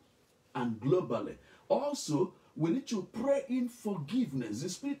nation and globally. Also, we need to pray in forgiveness, the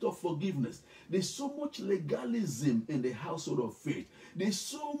spirit of forgiveness. There's so much legalism in the household of faith. There's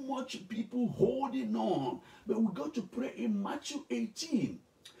so much people holding on. But we got to pray in Matthew 18,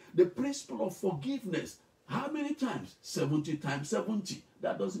 the principle of forgiveness. How many times? 70 times 70.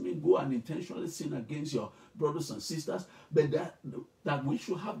 That doesn't mean go and intentionally sin against your brothers and sisters, but that we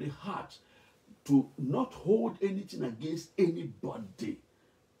should have the heart to not hold anything against anybody,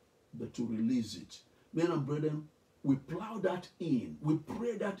 but to release it. Men and brethren, we plow that in. We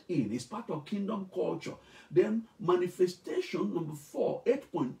pray that in. It's part of kingdom culture. Then manifestation, number 4,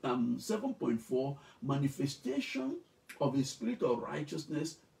 7.4, manifestation of a spirit of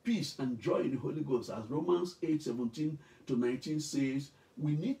righteousness, peace, and joy in the Holy Ghost. As Romans 8:17 to 19 says,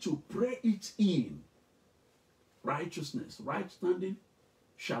 we need to pray it in. Righteousness, right standing,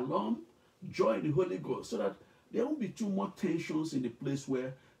 shalom, joy in the Holy Ghost, so that there won't be too much tensions in the place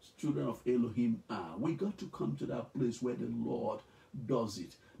where children of Elohim are. We got to come to that place where the Lord does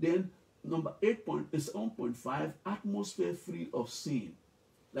it. Then number 7.5, atmosphere free of sin.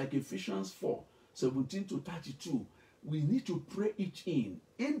 Like Ephesians 4:17 to 32. We need to pray it in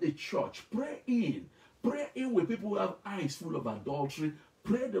the church. Pray in with people who have eyes full of adultery.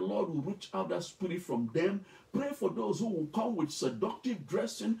 Pray the Lord will root out that spirit from them. Pray for those who will come with seductive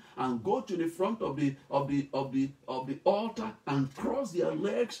dressing and go to the front of the altar and cross their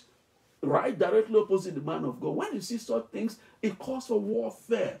legs right directly opposite the man of God. When you see such things, it calls for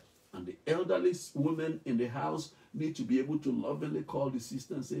warfare. And the elderly women in the house need to be able to lovingly call the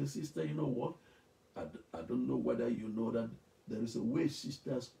sister and say, sister, you know what? I don't know whether you know that there is a way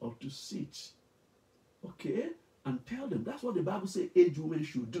sisters ought to sit. Okay? And tell them. That's what the Bible says aged women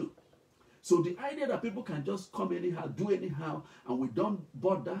should do. So the idea that people can just come anyhow, do anyhow, and we don't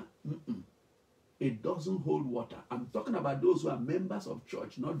bother, it doesn't hold water. I'm talking about those who are members of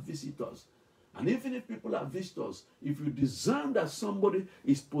church, not visitors. And even if people are visitors, if you discern that somebody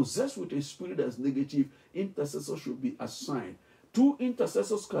is possessed with a spirit that's negative, intercessors should be assigned. 2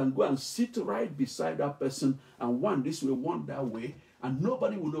 intercessors can go and sit right beside that person, and one this way, one that way, and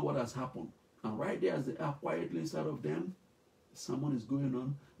nobody will know what has happened. And right there, as they are quietly inside of them, the sermon is going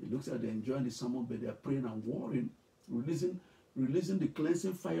on. It looks like they're enjoying the sermon, but they're praying and warring, releasing the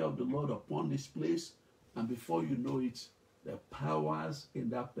cleansing fire of the Lord upon this place. And before you know it, the powers in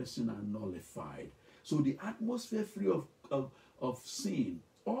that person are nullified. So the atmosphere free of sin.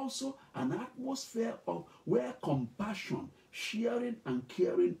 Also, an atmosphere of where compassion, sharing, and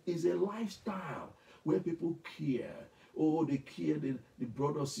caring is a lifestyle, where people care. Oh, they care the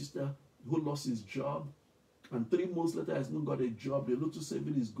brother or sister who lost his job, and 3 months later has not got a job. The little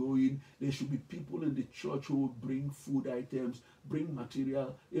saving is going. There should be people in the church who will bring food items, bring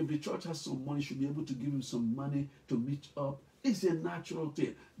material. If the church has some money, should be able to give him some money to meet up. It's a natural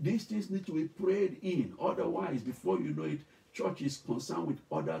thing. These things need to be prayed in. Otherwise, before you know it, church is concerned with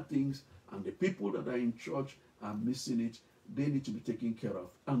other things, and the people that are in church are missing it. They need to be taken care of.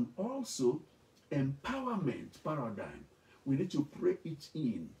 And also, empowerment paradigm. We need to pray it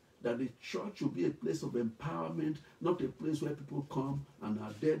in, that the church will be a place of empowerment, not a place where people come and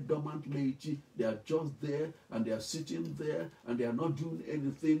are there dormant laity. They are just there and they are sitting there and they are not doing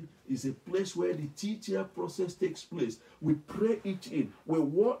anything. It's a place where the TTR process takes place. We pray it in. We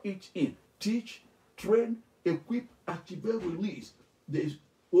war it in. Teach, train, equip, activate, release. The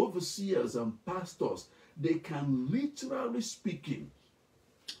overseers and pastors, they can, literally speaking,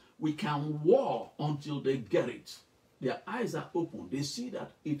 we can war until they get it. Their eyes are open. They see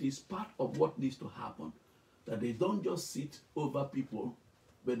that it is part of what needs to happen. That they don't just sit over people,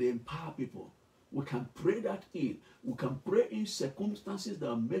 but they empower people. We can pray that in. We can pray in circumstances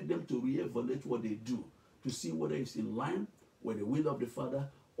that make them to re-evaluate what they do, to see whether it's in line with the will of the Father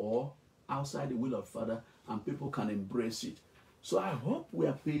or outside the will of the Father, and people can embrace it. So I hope we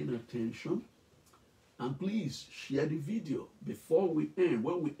are paying attention. And please share the video before we end.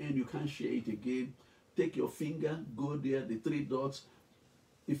 When we end, you can share it again. Take your finger, go there, the three dots.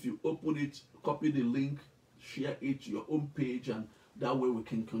 If you open it, copy the link, share it to your own page, and that way we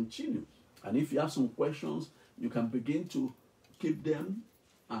can continue. And if you have some questions, you can begin to keep them.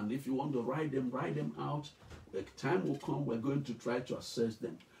 And if you want to write them out. The time will come, we're going to try to assess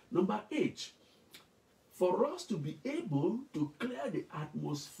them. Number 8, for us to be able to clear the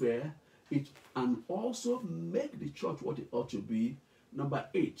atmosphere and also make the church what it ought to be. Number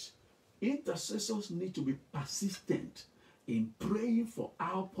 8, intercessors need to be persistent in praying for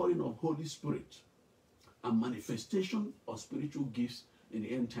outpouring of Holy Spirit and manifestation of spiritual gifts in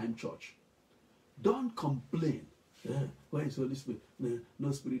the end time church. Don't complain. Where is Holy Spirit?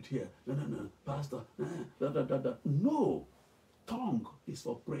 No spirit here. No, Pastor. No. Tongue is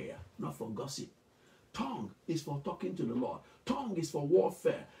for prayer, not for gossip. Tongue is for talking to the Lord. Tongue is for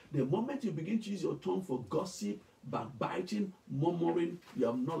warfare. The moment you begin to use your tongue for gossip, backbiting, murmuring, you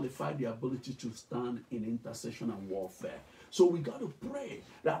have nullified the ability to stand in intercession and warfare. So we got to pray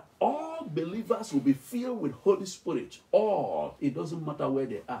that all believers will be filled with Holy Spirit. All. It doesn't matter where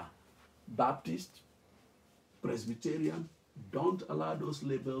they are. Baptist, Presbyterian, don't allow those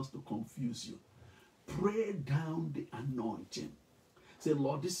labels to confuse you. Pray down the anointing. Say,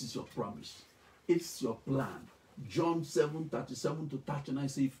 Lord, this is your promise. It's your plan. John 7:37-39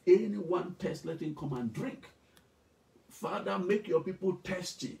 says, if anyone thirsts, let him come and drink. Father, make your people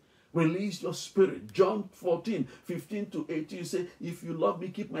thirsty. Release your spirit. John 14:15-18, you say, if you love me,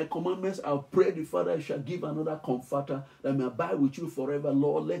 keep my commandments. I'll pray the Father shall give another comforter that may abide with you forever.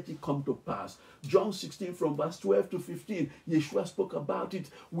 Lord, let it come to pass. John 16 from verse 12-15, Yeshua spoke about it.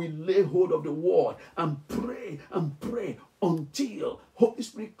 We lay hold of the word and pray until Holy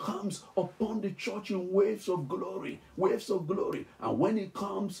Spirit comes upon the church in waves of glory. Waves of glory. And when he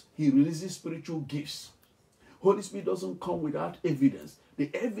comes, he releases spiritual gifts. Holy Spirit doesn't come without evidence. The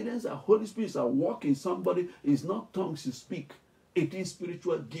evidence that Holy Spirit is at work in somebody is not tongues you speak. It is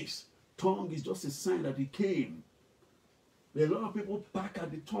spiritual gifts. Tongue is just a sign that he came. There are a lot of people back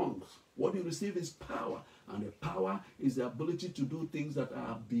at the tongues. What you receive is power. And the power is the ability to do things that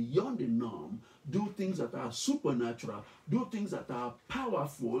are beyond the norm, do things that are supernatural, do things that are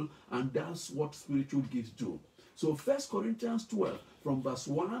powerful, and that's what spiritual gifts do. So 1 Corinthians 12, from verse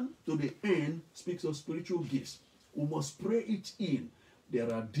 1 to the end, speaks of spiritual gifts. We must pray it in.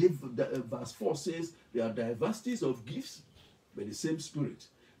 There are, verse 4 says, there are diversities of gifts, but the same Spirit.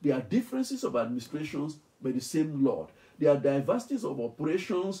 There are differences of administrations, but the same Lord. There are diversities of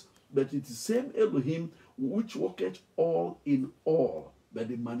operations, but it's the same Elohim, which worketh all in all. But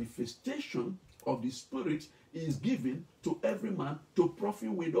the manifestation of the Spirit is given to every man to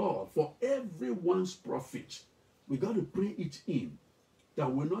profit withal, for everyone's profit. We got to pray it in.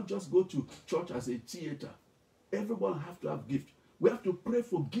 That we'll not just go to church as a theater. Everyone have to have gifts. We have to pray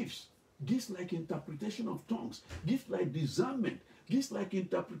for gifts. Gifts like interpretation of tongues. Gifts like discernment. Gifts like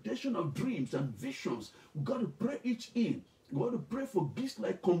interpretation of dreams and visions. We've got to pray it in. We got to pray for gifts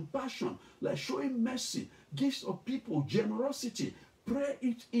like compassion, like showing mercy. Gifts of people, generosity. Pray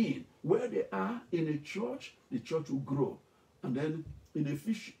it in. Where they are in a church, the church will grow. And then in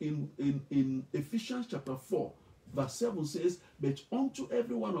Ephesians chapter 4, verse 7 says, but unto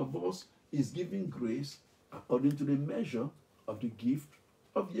every one of us is given grace according to the measure of the gift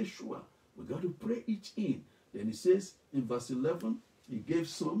of Yeshua. We got to pray it in. Then he says in verse 11, he gave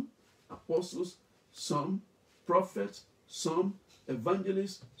some apostles, some prophets, some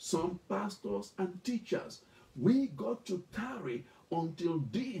evangelists, some pastors and teachers. We got to tarry until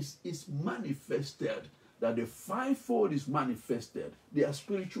this is manifested, that the fivefold is manifested. They are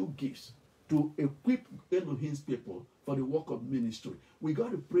spiritual gifts to equip Elohim's people for the work of ministry. We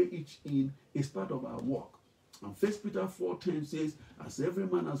got to pray it in as part of our work. And 1 Peter 4:10 says, as every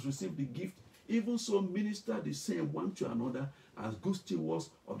man has received the gift, even so minister the same one to another as good stewards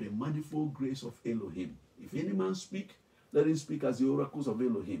of the manifold grace of Elohim. If any man speak, let him speak as the oracles of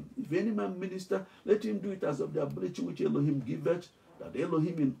Elohim. If any man minister, let him do it as of the ability which Elohim giveth, that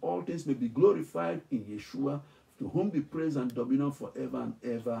Elohim in all things may be glorified in Yeshua, to whom be praise and dominion forever and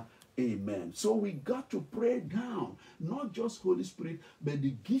ever. Amen. So we got to pray down, not just Holy Spirit, but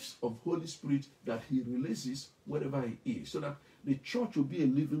the gifts of Holy Spirit that he releases wherever he is, so that the church will be a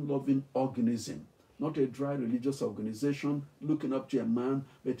living, loving organism. not a dry religious organization looking up to a man,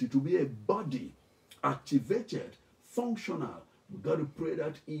 but it will be a body, activated, functional. We've got to pray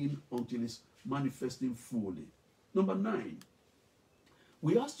that in until it's manifesting fully. Number 9,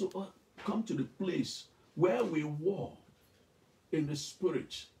 we have to come to the place where we war in the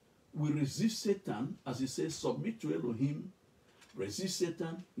spirit. We resist Satan, as he says, submit to Elohim, resist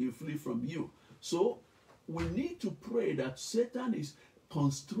Satan, he will flee from you. So we need to pray that Satan is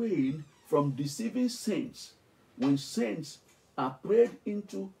constrained from deceiving saints when saints are prayed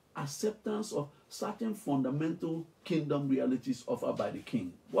into acceptance of certain fundamental kingdom realities offered by the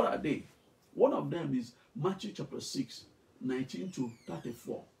king. What are they? One of them is Matthew chapter 6, 19 to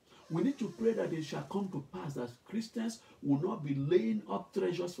 34. We need to pray that it shall come to pass that Christians will not be laying up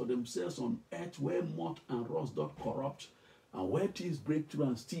treasures for themselves on earth where moth and rust doth corrupt and where thieves break through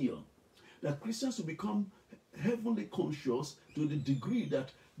and steal. That Christians will become heavenly conscious to the degree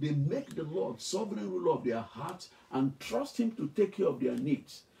that they make the Lord sovereign ruler of their hearts and trust him to take care of their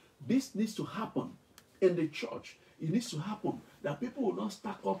needs. This needs to happen in the church. It needs to happen that people will not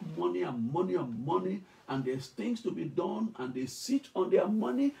stack up money and money and money, and there's things to be done, and they sit on their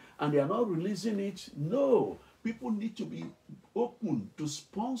money and they are not releasing it. No, people need to be open to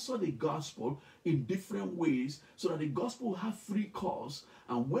sponsor the gospel in different ways so that the gospel will have free course,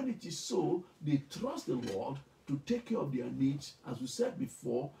 and when it is so, they trust the Lord to take care of their needs, as we said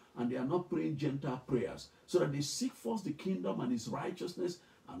before, and they are not praying Gentile prayers, so that they seek first the kingdom and his righteousness,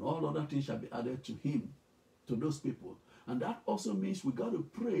 and all other things shall be added to him, to those people. And that also means we got to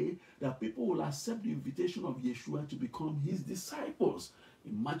pray that people will accept the invitation of Yeshua to become his disciples.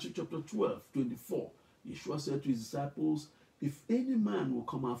 In Matthew chapter 12, 24, Yeshua said to his disciples, if any man will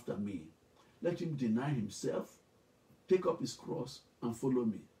come after me, let him deny himself, take up his cross, and follow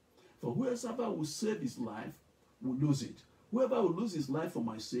me. For whoever will save his life will lose it. Whoever will lose his life for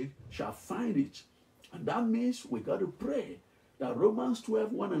my sake shall find it. And that means we got to pray that Romans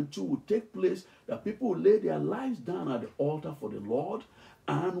 12, 1 and 2 will take place, that people will lay their lives down at the altar for the Lord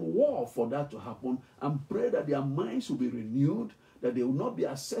and war for that to happen, and pray that their minds will be renewed, that they will not be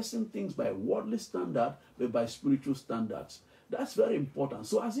assessing things by worldly standard, but by spiritual standards. That's very important.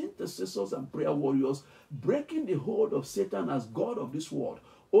 So as intercessors and prayer warriors, breaking the hold of Satan as God of this world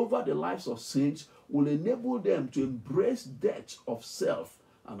over the lives of saints will enable them to embrace death of self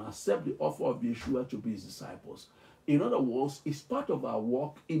and accept the offer of Yeshua to be his disciples. In other words, it's part of our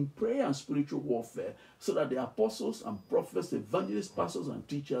work in prayer and spiritual warfare so that the apostles and prophets, evangelists, pastors, and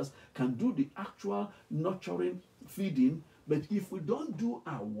teachers can do the actual nurturing, feeding. But if we don't do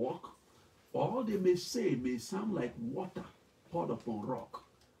our work, all they may say may sound like water poured upon rock.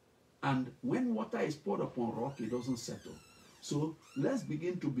 And when water is poured upon rock, it doesn't settle. So let's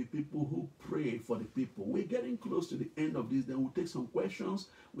begin to be people who pray for the people. We're getting close to the end of this. Then we'll take some questions.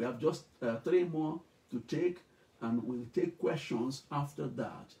 We have just 3 more to take, and we'll take questions after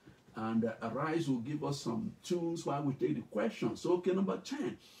that. And Arise will give us some tools while we take the questions. So, okay, number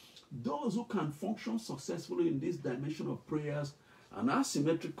 10. Those who can function successfully in this dimension of prayers and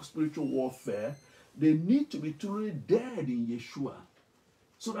asymmetrical spiritual warfare, they need to be truly dead in Yeshua,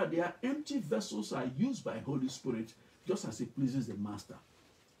 so that their empty vessels are used by Holy Spirit just as it pleases the Master.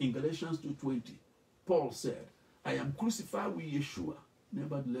 In Galatians 2:20, Paul said, I am crucified with Yeshua,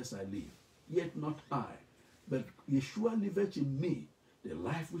 nevertheless I live, yet not I, but Yeshua liveth in me. The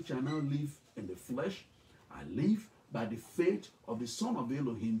life which I now live in the flesh, I live by the faith of the Son of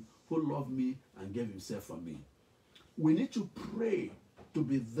Elohim, who loved me and gave himself for me. We need to pray to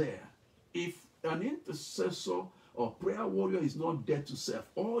be there. If an intercessor or prayer warrior is not dead to self,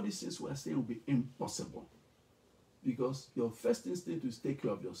 all these things we are saying will be impossible, because your first instinct is take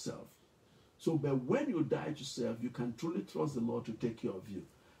care of yourself. So, but when you die to self, you can truly trust the Lord to take care of you.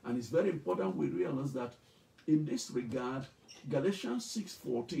 And it's very important we realize that in this regard, Galatians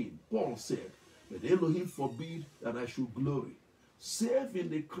 6:14, Paul said, but Elohim forbid that I should glory, save in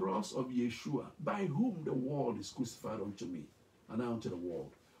the cross of Yeshua, by whom the world is crucified unto me, and I unto the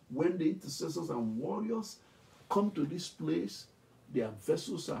world. When the intercessors and warriors come to this place, their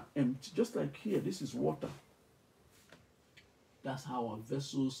vessels are empty. Just like here, this is water. That's how our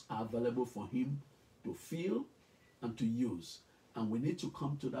vessels are available for him to fill and to use. And we need to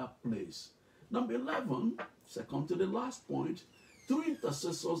come to that place. Number 11, second to the last point, through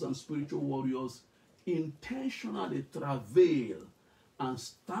intercessors and spiritual warriors intentionally travail and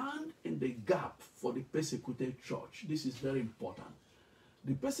stand in the gap for the persecuted church. This is very important.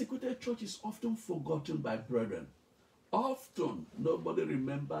 The persecuted church is often forgotten by brethren. Often nobody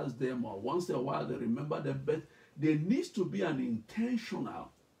remembers them, or once in a while they remember them, but there needs to be an intentional,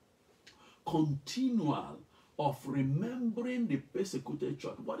 continual of remembering the persecuted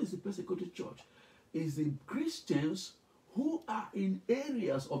church. What is the persecuted church? is the Christians who are in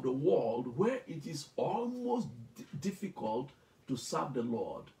areas of the world where it is almost difficult to serve the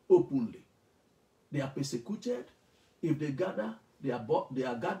Lord openly. They are persecuted. If they gather, their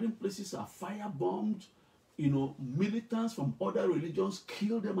gathering places are firebombed. Militants from other religions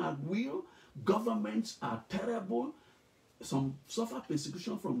kill them at will. Governments are terrible. Some suffer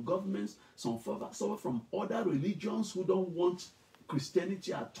persecution from governments. Some suffer from other religions who don't want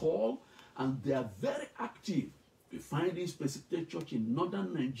Christianity at all. And they are very active. We find this persecuted church in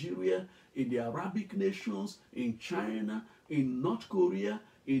northern Nigeria, in the Arabic nations, in China, in North Korea,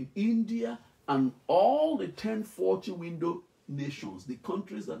 in India, and all the 1040 window nations, the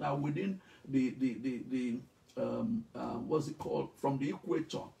countries that are within what's it called, from the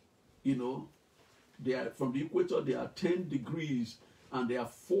equator. They are from the equator. They are 10 degrees, and they are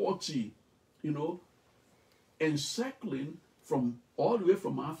 40. Encircling from all the way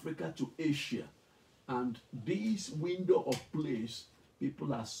from Africa to Asia. And this window of place,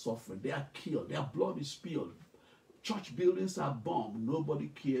 people are suffering. They are killed. Their blood is spilled. Church buildings are bombed. Nobody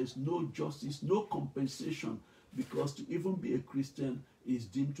cares. No justice. No compensation. Because to even be a Christian is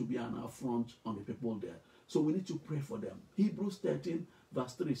deemed to be an affront on the people there. So we need to pray for them. Hebrews 13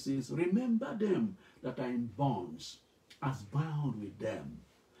 verse 3 says, remember them that are in bonds, as bound with them.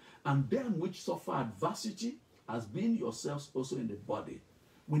 And them which suffer adversity, as being yourselves also in the body.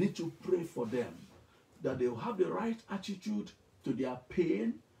 We need to pray for them, that they will have the right attitude to their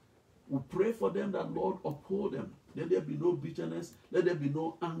pain. We pray for them that Lord uphold them. Let there be no bitterness. Let there be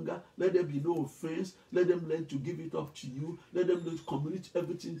no anger. Let there be no offense. Let them learn to give it up to you. Let them learn to commit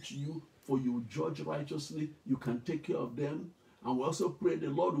everything to you, for you judge righteously. You can take care of them. And we also pray the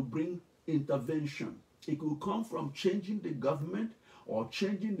Lord will bring intervention. It could come from changing the government or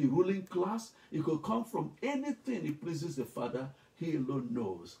changing the ruling class. It could come from anything it pleases the Father. He alone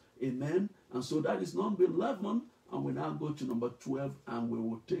knows. Amen. And so that is number 11. And we now go to number 12, and we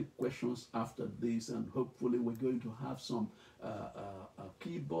will take questions after this. And hopefully we're going to have some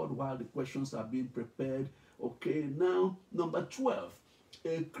keyboard while the questions are being prepared. Okay, now number 12.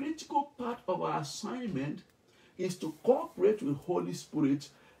 A critical part of our assignment is to cooperate with Holy Spirit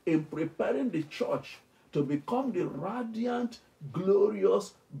in preparing the church to become the radiant,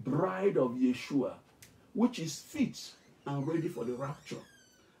 glorious bride of Yeshua, which is fit and ready for the rapture,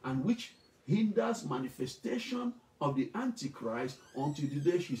 and which hinders manifestation of the Antichrist until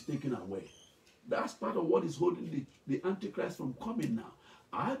the day she's taken away. That's part of what is holding the Antichrist from coming now.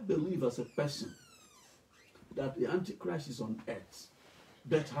 I believe as a person that the Antichrist is on earth.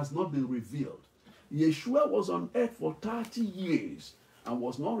 That has not been revealed. Yeshua was on earth for 30 years and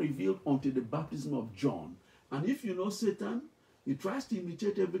was not revealed until the baptism of John. And if you know Satan, he tries to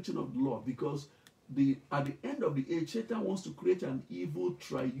imitate everything of the Lord, because at the end of the age, Satan wants to create an evil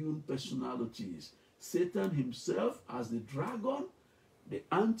triune personalities. Satan himself as the dragon, the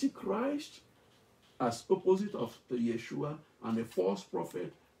Antichrist as opposite of the Yeshua, and the false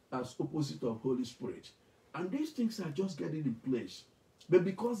prophet as opposite of Holy Spirit. And these things are just getting in place. But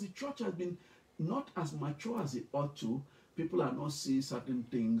because the church has been not as mature as it ought to, people are not seeing certain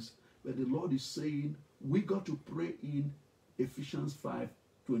things. But the Lord is saying, we got to pray in Ephesians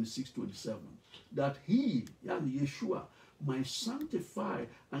 5:26-27, that he, Yeshua, might sanctify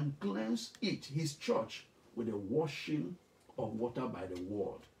and cleanse it, his church, with the washing of water by the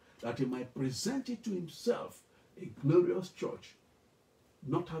word, that he might present it to himself, a glorious church,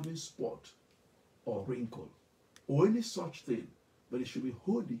 not having spot or wrinkle or any such thing, but it should be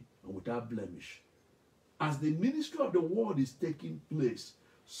holy and without blemish. As the ministry of the word is taking place,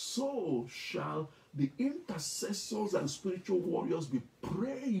 so shall the intercessors and spiritual warriors be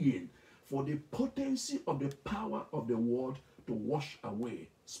praying for the potency of the power of the word to wash away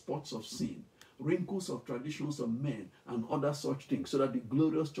spots of sin, wrinkles of traditions of men, and other such things, so that the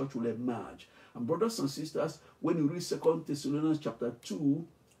glorious church will emerge. And brothers and sisters, when you read 2 Thessalonians chapter 2,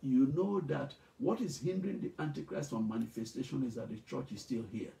 you know that what is hindering the Antichrist from manifestation is that the church is still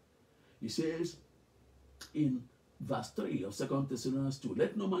here. He says in verse 3 of 2 Thessalonians 2,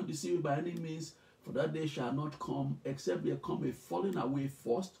 let no man deceive you by any means, for that day shall not come, except there come a falling away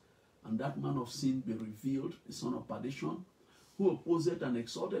first, and that man of sin be revealed, the son of perdition, who opposeth and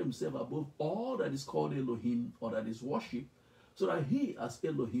exalted himself above all that is called Elohim, or that is worship, so that he, as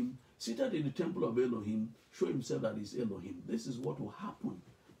Elohim, seated in the temple of Elohim, show himself that he is Elohim. This is what will happen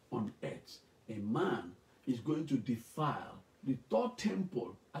on earth. A man is going to defile the third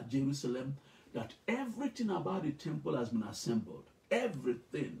temple at Jerusalem, that everything about the temple has been assembled.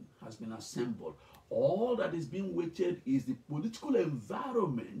 Everything has been assembled. All that is being waited is the political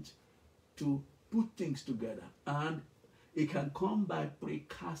environment to put things together. And it can come by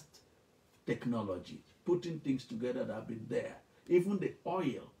precast technology, putting things together that have been there. Even the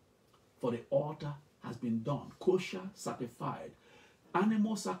oil for the altar has been done, kosher certified.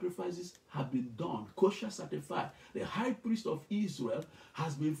 Animal sacrifices have been done, kosher certified. The high priest of Israel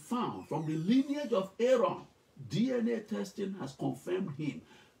has been found from the lineage of Aaron. DNA testing has confirmed him.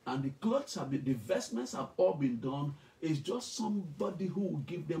 And the clothes have been, the vestments have all been done. It's just somebody who will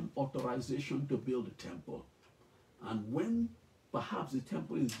give them authorization to build the temple. And when perhaps the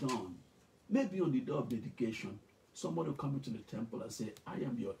temple is done, maybe on the day of dedication, somebody will come into the temple and say, I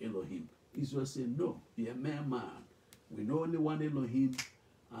am your Elohim. Israel say, no, you're a mere man. We know only one Elohim,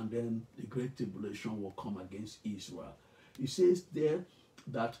 and then the great tribulation will come against Israel. He says there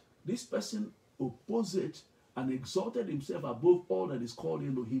that this person opposed and exalted himself above all that is called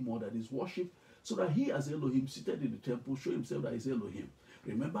Elohim or that is worshipped, so that he as Elohim seated in the temple show himself that is Elohim.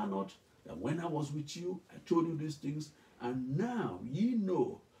 Remember not that when I was with you, I told you these things, and now ye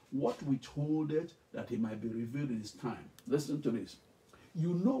know what withholdeth that he might be revealed in his time. Listen to this.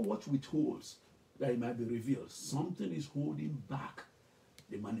 You know what withholds that it might be revealed. Something is holding back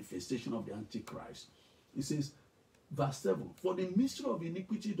the manifestation of the Antichrist. It says, verse 7, for the mystery of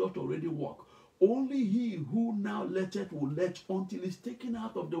iniquity doth already work. Only he who now letteth will let until it's taken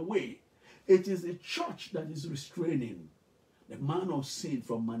out of the way. It is the church that is restraining the man of sin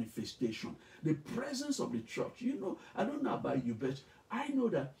from manifestation. The presence of the church. You know, I don't know about you, but I know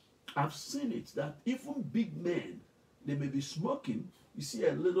that I've seen it, that even big men, they may be smoking. You see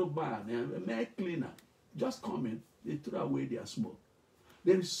a little man, a man cleaner, just come in, they throw away their smoke.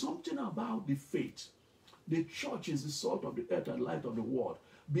 There is something about the faith. The church is the salt of the earth and light of the world.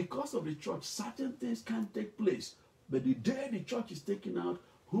 Because of the church, certain things can't take place. But the day the church is taken out,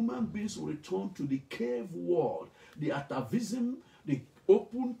 human beings will return to the cave world. The atavism, the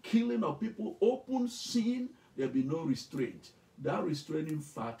open killing of people, open sin, there'll be no restraint. That restraining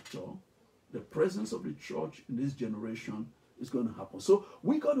factor, the presence of the church in this generation, is going to happen. So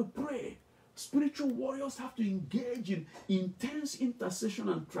we got to pray. Spiritual warriors have to engage in intense intercession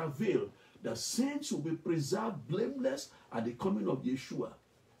and travail. The saints will be preserved blameless at the coming of Yeshua.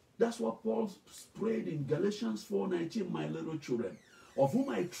 That's what Paul prayed in Galatians 4:19, my little children, of whom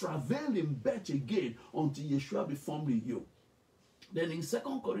I travail in birth again until Yeshua be formed in you. Then in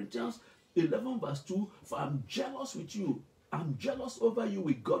 2 Corinthians 11 verse 2, for I'm jealous with you. I'm jealous over you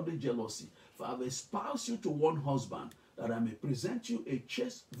with godly jealousy. For I've espoused you to one husband, that I may present you a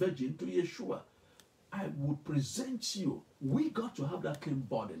chaste virgin to Yeshua. I would present you. We got to have that clean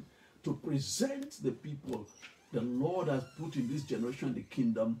burden to present the people the Lord has put in this generation the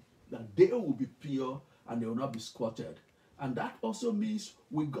kingdom, that they will be pure and they will not be squatted. And that also means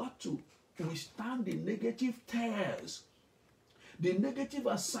we got to withstand the negative tares, the negative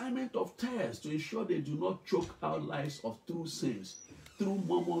assignment of tares, to ensure they do not choke out lives of true saints through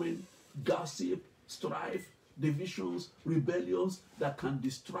murmuring, gossip, strife, divisions, rebellions that can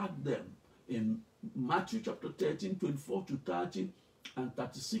distract them. In Matthew chapter 13, 24 to 30 and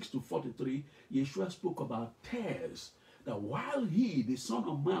 36 to 43, Yeshua spoke about tares, that while he, the Son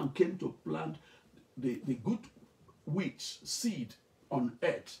of Man, came to plant the good wheat seed on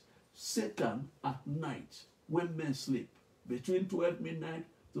earth, Satan at night, when men sleep, between 12 midnight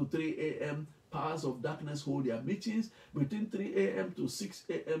to 3 a.m., powers of darkness hold their meetings. Between 3 a.m. to 6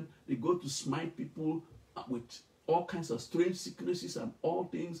 a.m., they go to smite people with all kinds of strange sicknesses and all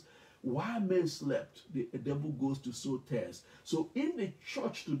things. While men slept, the devil goes to sow tares. So in the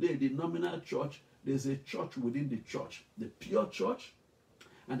church today, the nominal church, there's a church within the church, the pure church,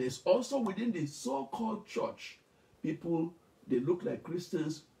 and there's also within the so-called church, people, they look like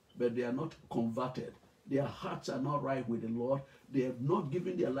Christians, but they are not converted. Their hearts are not right with the Lord. They have not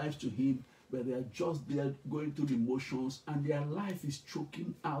given their lives to him, but they are just there going through the motions, and their life is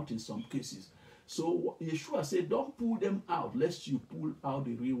choking out in some cases. So Yeshua said, don't pull them out, lest you pull out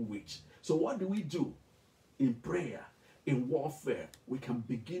the real witch. So what do we do? In prayer, in warfare, we can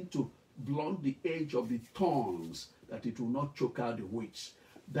begin to blunt the edge of the thorns, that it will not choke out the witch.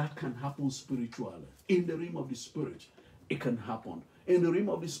 That can happen spiritually. In the realm of the spirit, it can happen. In the realm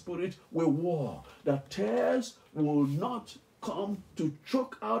of the spirit, we war. The tares will not come to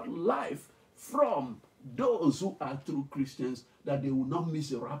choke out life from those who are true Christians, that they will not miss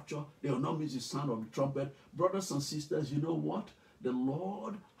the rapture, they will not miss the sound of the trumpet. Brothers and sisters, you know what? The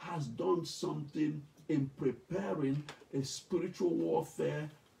Lord has done something in preparing a spiritual warfare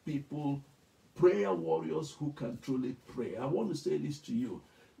people, prayer warriors who can truly pray. I want to say this to you.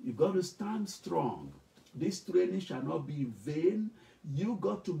 You got to stand strong. This training shall not be in vain. You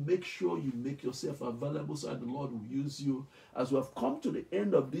got to make sure you make yourself available so that the Lord will use you. As we have come to the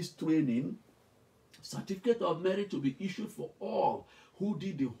end of this training, certificate of merit to be issued for all who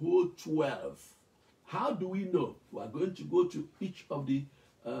did the whole 12. How do we know? We are going to go to each of the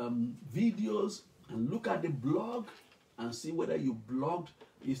videos and look at the blog and see whether you blogged.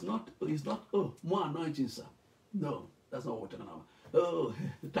 It's not, oh, more anointing, sir. No, that's not what we're talking about. Oh,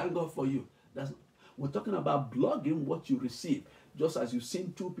 thank God for you. We're talking about blogging what you receive. Just as you've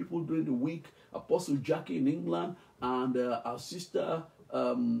seen two people during the week, Apostle Jackie in England and our sister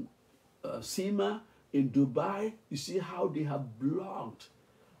Sima in Dubai. You see how they have blogged.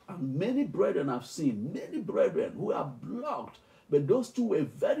 And many brethren I've seen, many brethren who have blogged, but those two were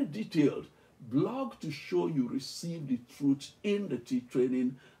very detailed. Blog to show you receive the truth in the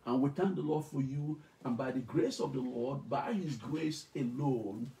training. And we thank the Lord for you. And by the grace of the Lord, by His grace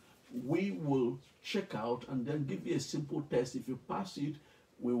alone, we will check out and then give you a simple test. If you pass it,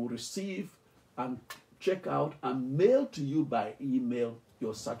 we will receive and check out and mail to you by email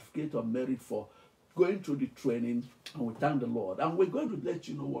your certificate of merit for going through the training. And we thank the Lord. And we're going to let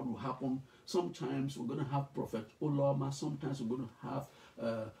you know what will happen. Sometimes we're going to have Prophet Oloma. Sometimes we're going to have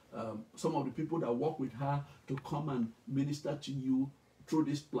some of the people that work with her to come and minister to you through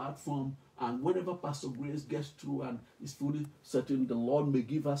this platform. And whenever Pastor Grace gets through and is fully certain the Lord may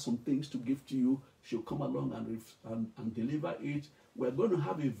give her some things to give to you, she'll come along and deliver it. We're going to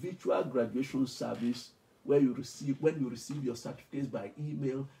have a virtual graduation service where you receive, when you receive your certificates by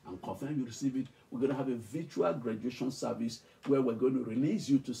email and confirm you receive it, we're going to have a virtual graduation service where we're going to release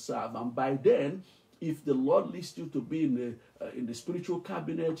you to serve. And by then, if the Lord leads you to be in the spiritual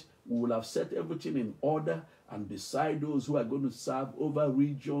cabinet, we will have set everything in order and decide those who are going to serve over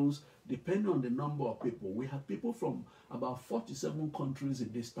regions, depending on the number of people. We have people from about 47 countries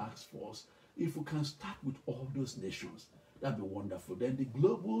in this task force. If we can start with all those nations, that'd be wonderful. Then the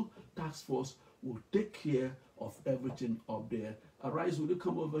global task force will take care of everything up there. Arise, will you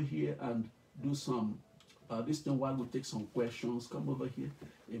come over here and do some, this thing while we take some questions. Come over here.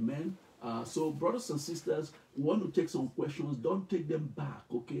 Amen. So brothers and sisters, we want to take some questions. Don't take them back,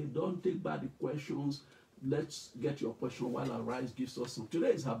 okay? Don't take back the questions. Let's get your question while Arise gives us some.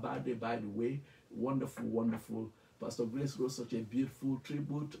 Today is her birthday, by the way. Wonderful, wonderful. Pastor Grace wrote such a beautiful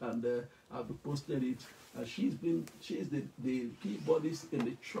tribute, and I've posted it. She's the keyboardist in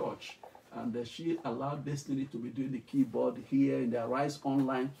the church, and she allowed Destiny to be doing the keyboard here in the Arise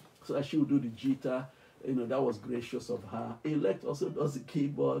Online, so that she would do the guitar. You know, that was gracious of her. Elect also does the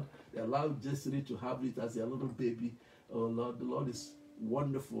keyboard. They allowed Destiny to have it as their little baby. Oh Lord, the Lord is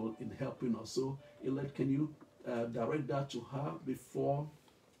wonderful in helping us. So, Elect, can you direct that to her before?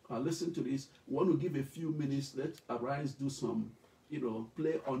 Listen to this. We want to give a few minutes. Let Arise do some,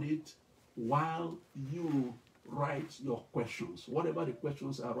 play on it while you write your questions. Whatever the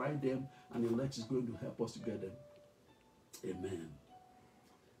questions are, write them, and Elect is going to help us to get them. Amen.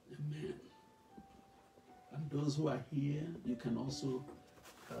 Amen. And those who are here, you can also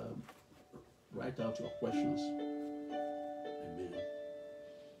write out your questions. Amen.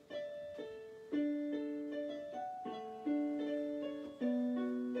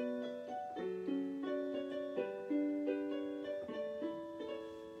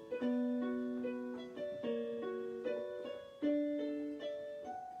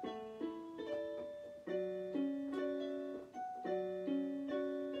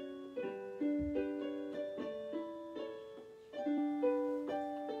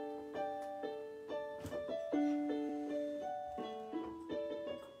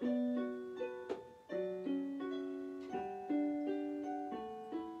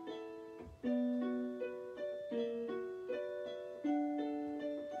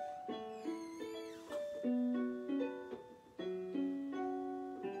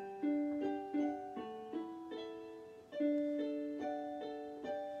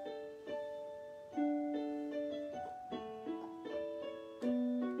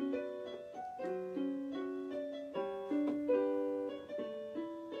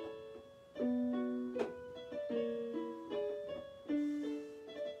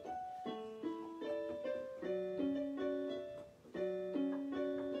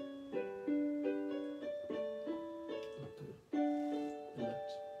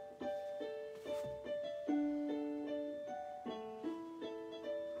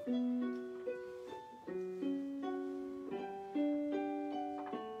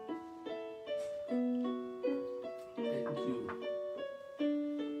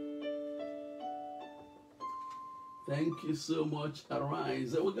 Thank you so much.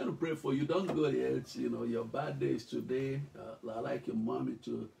 Arise. We're going to pray for you. Don't go yet. Your birthday is today. I like your mommy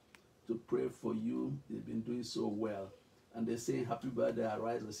to pray for you. They've been doing so well. And they're saying happy birthday,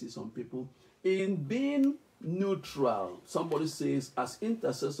 Arise. I see some people. In being neutral. Somebody says, as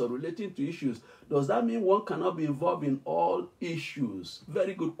intercessor relating to issues, does that mean one cannot be involved in all issues?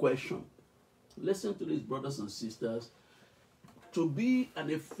 Very good question. Listen to this, brothers and sisters. To be an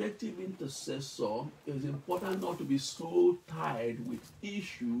effective intercessor, it is important not to be so tied with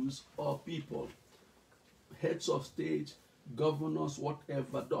issues or people. Heads of state, governors,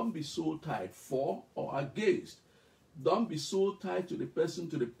 whatever. Don't be so tied for or against. Don't be so tied to the person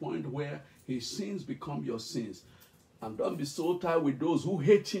to the point where his sins become your sins. And don't be so tied with those who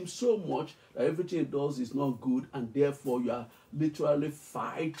hate him so much that everything he does is not good, and therefore you are literally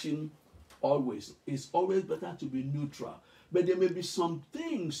fighting always. It's always better to be neutral. But there may be some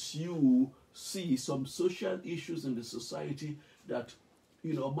things you see, some social issues in the society that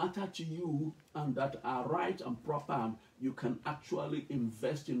matter to you and that are right and proper, and you can actually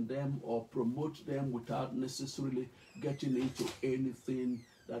invest in them or promote them without necessarily getting into anything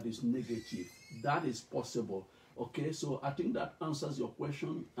that is negative. That is possible. Okay, so I think that answers your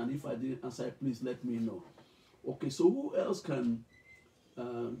question, and if I didn't answer it, please let me know. Okay, so who else can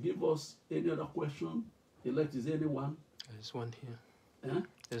give us any other question? Elect, is there anyone? There's one here. Huh?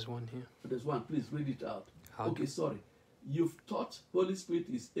 There's one here. There's one. Please read it out. Okay, sorry. You've taught Holy Spirit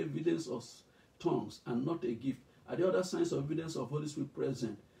is evidence of tongues and not a gift. Are there other signs of evidence of Holy Spirit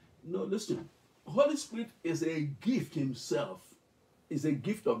present? No, listen. Holy Spirit is a gift himself. It's a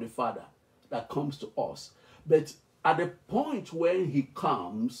gift of the Father that comes to us. But at the point when he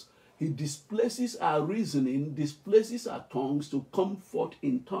comes, he displaces our reasoning, displaces our tongues to come forth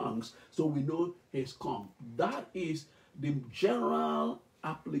in tongues, so we know he's come. That is the general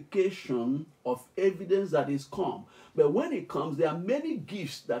application of evidence that is come. But when it comes, there are many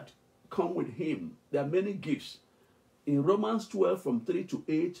gifts that come with him. There are many gifts. In Romans 12 from 3 to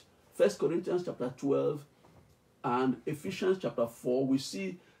 8, 1 Corinthians chapter 12, and Ephesians chapter 4, we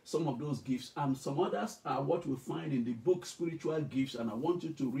see some of those gifts, and some others are what we find in the book Spiritual Gifts, and I want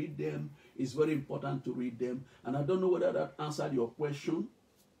you to read them. It's very important to read them. And I don't know whether that answered your question.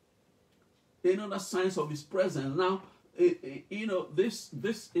 Another signs of his presence. Now,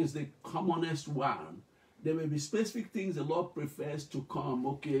 this is the commonest one. There may be specific things the Lord prefers to come.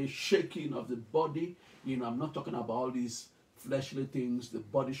 Okay, shaking of the body. I'm not talking about all these fleshly things, the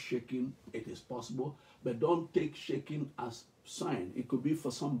body shaking. It is possible, but don't take shaking as sign. It could be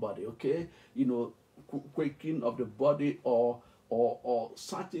for somebody, okay? Quaking of the body or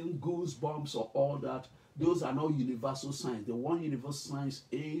certain goosebumps or all that. Those are not universal signs. The one universal sign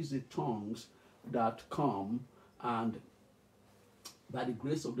is the tongues that come, and by the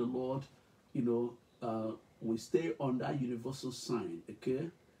grace of the Lord, we stay on that universal sign, okay?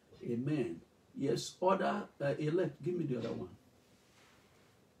 Amen. Yes, elect, give me the other one.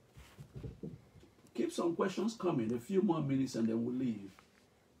 Keep some questions coming, a few more minutes, and then we'll leave.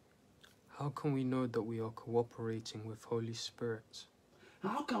 How can we know that we are cooperating with Holy Spirit?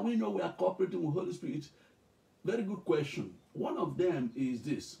 How can we know we are cooperating with Holy Spirit? Very good question. One of them is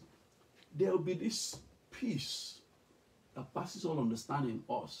this. There will be this peace that passes all understanding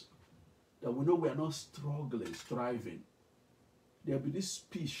in us, that we know we are not struggling, striving. There will be this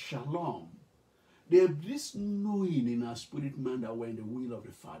peace, shalom. There will be this knowing in our spirit man that we're in the will of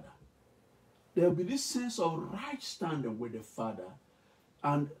the Father. There will be this sense of right standing with the Father,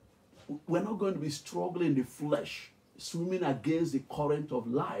 and we're not going to be struggling in the flesh, swimming against the current of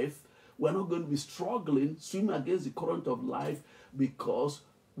life. We're not going to be struggling, swimming against the current of life, because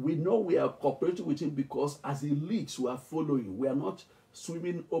we know we are cooperating with him, because as he leads, we are following. We are not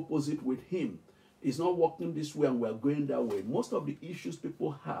swimming opposite with him. He's not walking this way and we're going that way. Most of the issues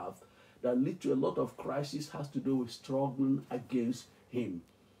people have that lead to a lot of crisis has to do with struggling against him.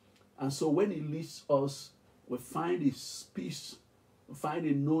 And so when he leads us, we find his peace, we find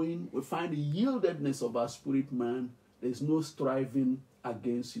a knowing, we find the yieldedness of our spirit man. There's no striving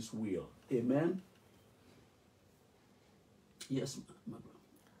against his will. Amen? Yes, my brother.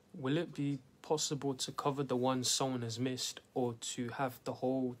 Will it be possible to cover the ones someone has missed, or to have the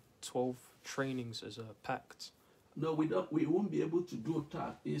whole 12 trainings as a pact? No, we won't be able to do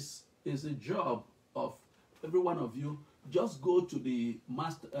that. It's a job of every one of you. Just go to the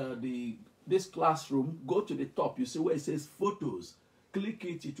this classroom, go to the top, you see where it says photos, click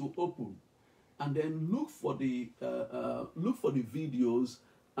it, it will open, and then look for the videos,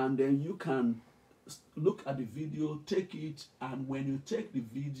 and then you can look at the video, take it, and when you take the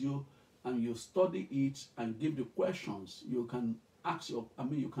video and you study it and give the questions, you can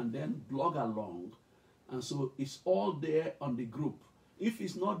you can then blog along, and so it's all there on the group. If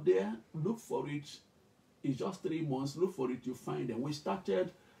it's not there, look for it. It's just 3 months. Look for it, you find it. We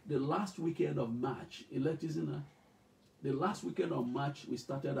started the last weekend of March. The last weekend of March we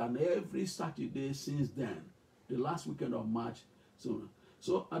started, and every Saturday since then the last weekend of March.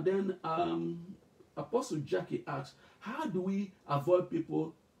 So and then Apostle Jackie asks, how do we avoid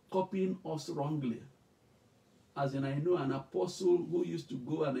people copying us wrongly? As in, I know an apostle who used to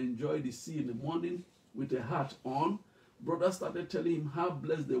go and enjoy the sea in the morning with a hat on. Brother started telling him how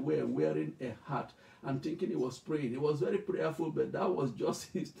blessed they were wearing a hat and thinking he was praying. He was very prayerful, but that was just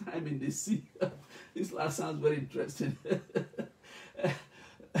his time in the sea. This last sounds very interesting.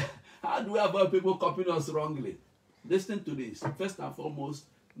 How do we avoid people copying us wrongly? Listen to this. First and foremost,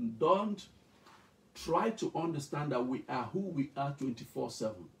 don't try to understand that we are who we are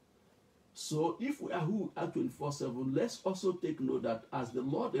 24/7. So if we are who we are 24/7, let's also take note that as the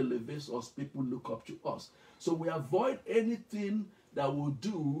Lord elevates us, people look up to us. So we avoid anything that will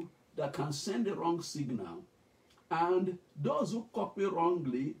do that can send a wrong signal. And those who copy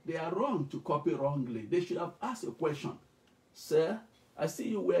wrongly, they are wrong to copy wrongly. They should have asked a question. Sir, I see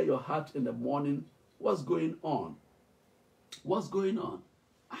you wear your hat in the morning. What's going on? What's going on?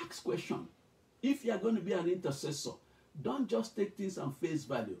 Ask question. If you are going to be an intercessor, don't just take things on face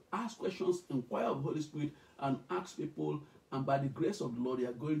value. Ask questions, inquire of the Holy Spirit, and ask people, and by the grace of the Lord, you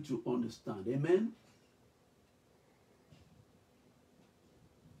are going to understand. Amen?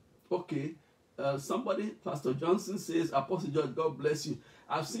 Okay. Somebody, Pastor Johnson says, Apostle George, God bless you.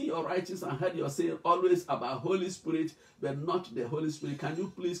 I've seen your writings and heard you saying always about Holy Spirit, but not the Holy Spirit. Can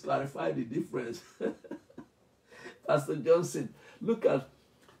you please clarify the difference? Pastor Johnson, look at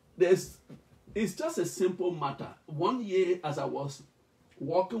this. It's just a simple matter. One year, as I was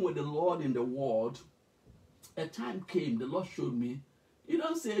walking with the Lord in the Word, a time came, the Lord showed me, you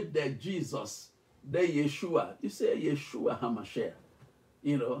don't say that Jesus, the Yeshua. You say Yeshua HaMashiach.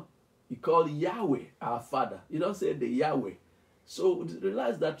 You know, you call Yahweh our Father. You don't say the Yahweh. So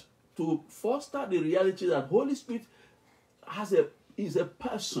realize that to foster the reality that Holy Spirit is a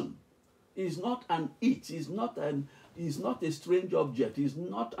person. He's not an it. He's not a strange object. He's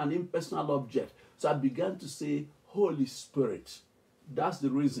not an impersonal object. So I began to say, Holy Spirit. That's the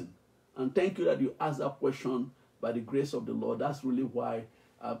reason. And thank you that you asked that question by the grace of the Lord. That's really why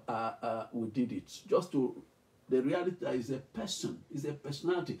we did it. Just to, the reality that is a person, is a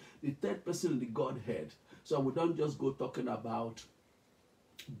personality, the third person in the Godhead. So we don't just go talking about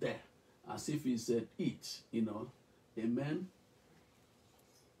there as if he said it, you know. Amen.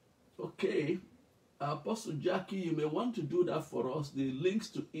 Okay. Apostle Jackie, you may want to do that for us. The links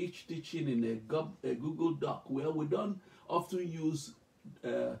to each teaching in a Google Doc, where we don't often use,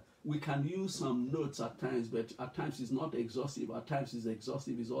 we can use some notes at times, but at times it's not exhaustive. At times it's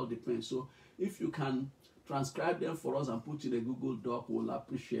exhaustive. It all depends. So if you can transcribe them for us and put in a Google Doc, we'll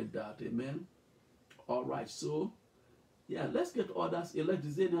appreciate that. Amen. All right. So, yeah, let's get others.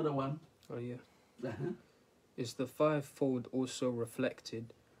 Is there another one? Oh, yeah. Uh-huh. Is the fivefold also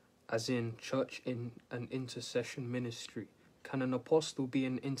reflected, as in church in an intercession ministry? Can an apostle be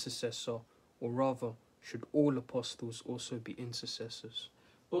an intercessor, or rather, should all apostles also be intercessors?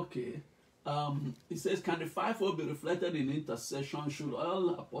 Okay. It says, can the fivefold be reflected in intercession? Should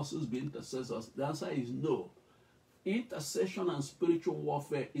all apostles be intercessors? The answer is no. Intercession and spiritual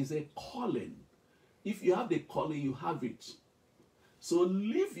warfare is a calling. If you have the calling, you have it. So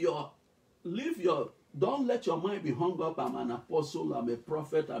don't let your mind be hung up, I'm an apostle, I'm a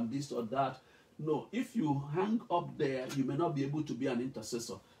prophet, I'm this or that. No, if you hang up there, you may not be able to be an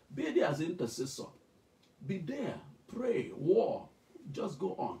intercessor. Be there as an intercessor. Be there, pray, war, just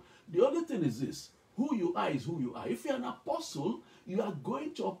go on. The only thing is this, who you are is who you are. If you're an apostle, you are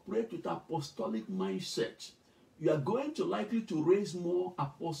going to operate with apostolic mindset. You are going to likely to raise more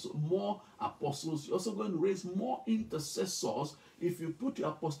apostles. You're also going to raise more intercessors if you put your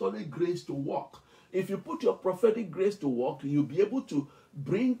apostolic grace to work. If you put your prophetic grace to work, you'll be able to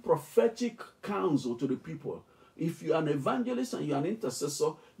bring prophetic counsel to the people. If you're an evangelist and you're an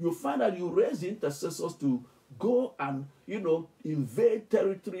intercessor, you'll find that you raise the intercessors to go and, invade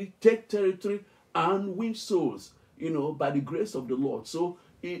territory, take territory, and win souls, by the grace of the Lord. So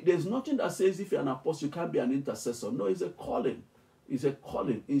there's nothing that says if you're an apostle, you can't be an intercessor. No, it's a calling. It's a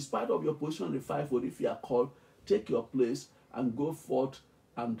calling. In spite of your position in the fivefold, if you are called, take your place and go forth,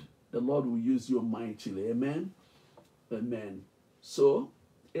 and the Lord will use you mightily. Amen? Amen. So,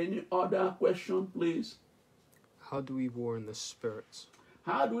 any other question, please? How do we war in the Spirit?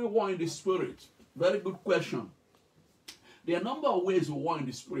 How do we war in the Spirit? Very good question. There are a number of ways we war in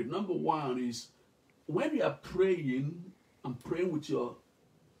the Spirit. Number one is when you are praying and praying with your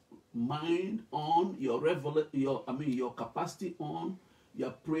mind on, your capacity on, you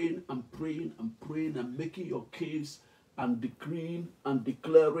are praying and praying and praying and making your case and decreeing and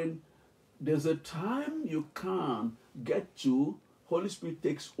declaring. There's a time you can get to, Holy Spirit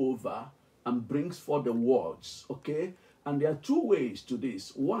takes over, and brings forth the words. Okay, and there are two ways to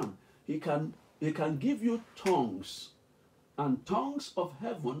this. One, he can give you tongues, and tongues of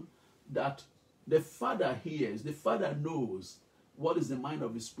heaven that the Father hears, the Father knows what is the mind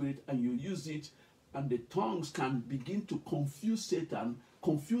of the Spirit, and you use it, and the tongues can begin to confuse Satan,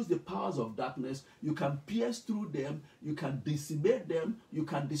 confuse the powers of darkness. You can pierce through them, you can decimate them, you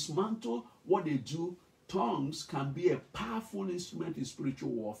can dismantle what they do. Tongues can be a powerful instrument in spiritual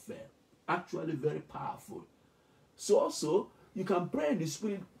warfare, actually very powerful. So also, you can pray in the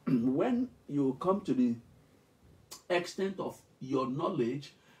Spirit when you come to the extent of your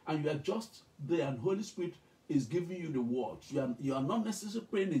knowledge, and you are just there, and Holy Spirit is giving you the words. You are not necessarily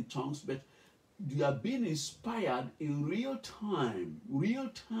praying in tongues, but you are being inspired in real time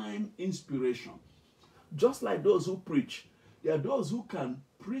inspiration. Just like those who preach, there are those who can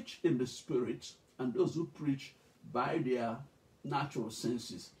preach in the Spirit and those who preach by their natural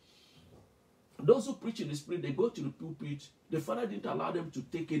senses. Those who preach in the Spirit, they go to the pulpit. The Father didn't allow them to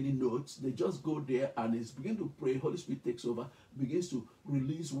take any notes. They just go there and it's begin to pray. Holy Spirit takes over, begins to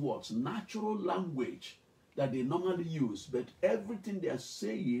release words, natural language that they normally use. But everything they are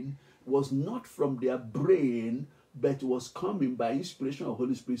saying was not from their brain, but was coming by inspiration of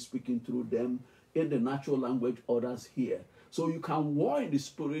Holy Spirit speaking through them in the natural language others hear. So you can war in the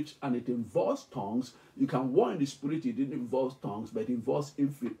Spirit and it involves tongues. You can war in the Spirit, it didn't involve tongues, but it involves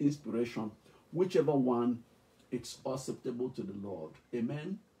inspiration. Whichever one, it's acceptable to the Lord.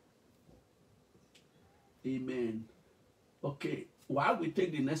 Amen. Amen. Okay, while we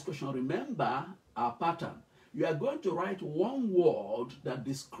take the next question, remember our pattern. You are going to write one word that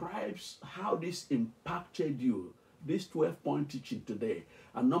describes how this impacted you, this 12-point teaching today.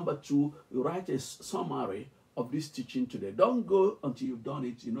 And number two, you write a summary of this teaching today. Don't go until you've done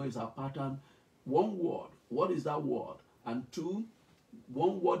it. You know, it's our pattern. One word. What is that word? And two,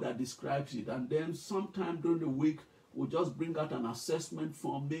 one word that describes it. And then sometime during the week, we'll just bring out an assessment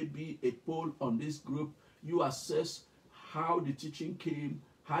form, maybe a poll on this group. You assess how the teaching came,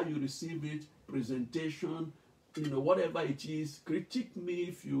 how you receive it, presentation, you know, whatever it is. Critique me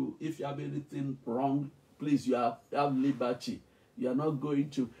if you have anything wrong. Please, you have liberty. You are not going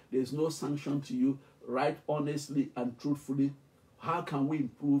to, there's no sanction to you. Write honestly and truthfully. How can we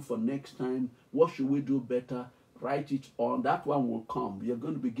improve for next time? What should we do better? Write it on. That one will come. You're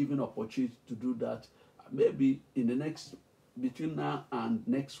going to be given opportunity to do that. Maybe in the next, between now and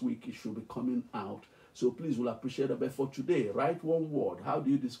next week, it should be coming out. So please, we'll appreciate it. But for today, write one word. How do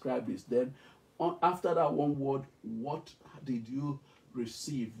you describe this? Then, after that one word, what did you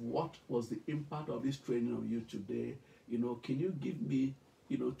receive? What was the impact of this training on you today? You know, can you give me,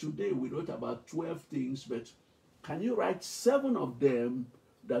 you know, today we wrote about 12 things, but can you write 7 of them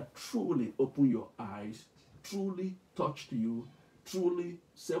that truly open your eyes, truly touched you, truly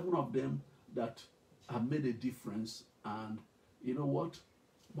 7 of them that have made a difference? And you know what?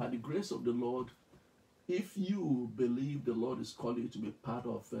 By the grace of the Lord, if you believe the Lord is calling you to be part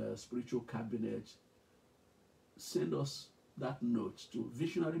of a spiritual cabinet, send us that note to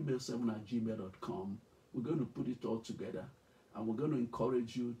visionarymail7@gmail.com. We're going to put it all together, and we're going to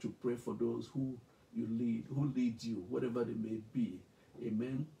encourage you to pray for those who you lead, who lead you, whatever they may be.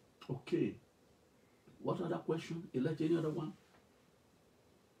 Amen. Okay. What other question? Elect any other one?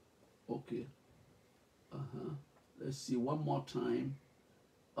 Okay. Let's see one more time.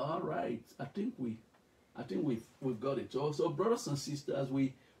 All right. I think we've got it. So brothers and sisters,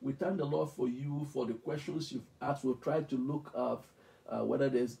 we thank the Lord for you, for the questions you've asked. We'll try to look up whether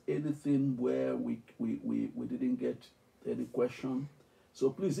there's anything where we didn't get any question. So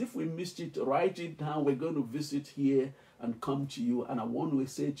please, if we missed it, write it down. We're going to visit here and come to you. And I want to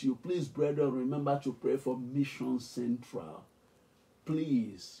say to you, please, brethren, remember to pray for Mission Central.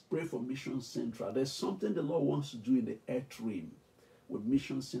 Please pray for Mission Central. There's something the Lord wants to do in the earth realm with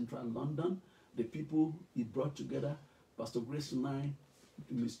Mission Central London. The people he brought together, Pastor Grace and I,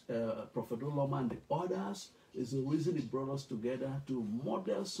 Prophet Oloma and the others, is the reason he brought us together to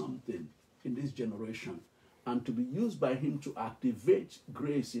model something in this generation and to be used by him to activate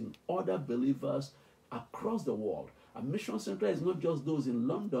grace in other believers across the world. And Mission Central is not just those in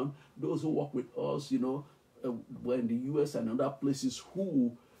London, those who work with us, you know, were in the US and other places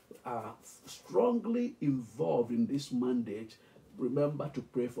who are strongly involved in this mandate. Remember to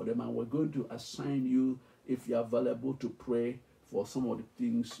pray for them, and we're going to assign you, if you're available, to pray for some of the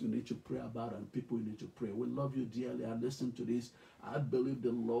things you need to pray about and people you need to pray. We love you dearly, and listen to this. I believe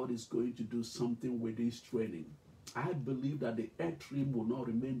the Lord is going to do something with this training. I believe that the earth realm will not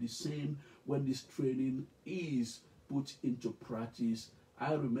remain the same when this training is put into practice.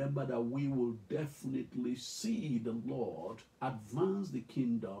 I remember that we will definitely see the Lord advance the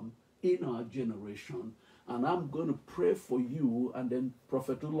kingdom in our generation. And I'm going to pray for you, and then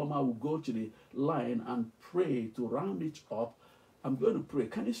Prophet Uloma will go to the line and pray to round it up. I'm going to pray.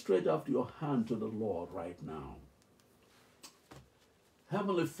 Can you stretch out your hand to the Lord right now?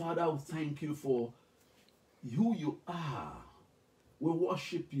 Heavenly Father, we thank you for who you are. We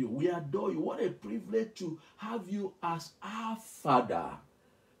worship you. We adore you. What a privilege to have you as our Father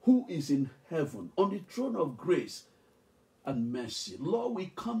who is in heaven on the throne of grace and mercy. Lord,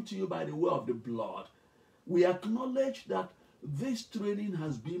 we come to you by the way of the blood. We acknowledge that this training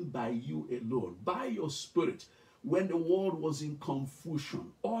has been by you alone, by your Spirit. When the world was in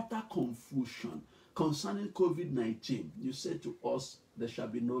confusion, utter confusion concerning COVID-19, you said to us, there shall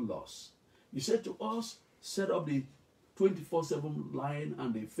be no loss. You said to us, set up the 24/7 line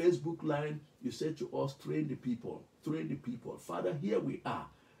and the Facebook line. You said to us, train the people, train the people. Father, here we are.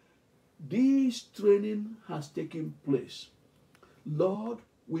 This training has taken place. Lord,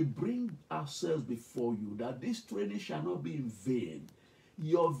 we bring ourselves before you that this training shall not be in vain.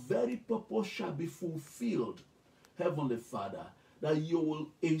 Your very purpose shall be fulfilled, Heavenly Father, that you will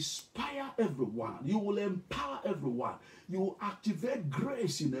inspire everyone. You will empower everyone. You will activate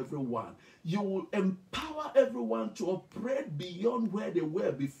grace in everyone. You will empower everyone to operate beyond where they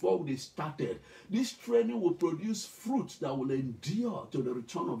were before they started. This training will produce fruit that will endure to the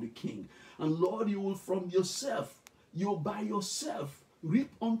return of the King. And Lord, you will from yourself, you by yourself,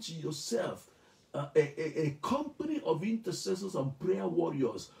 reap unto yourself a company of intercessors and prayer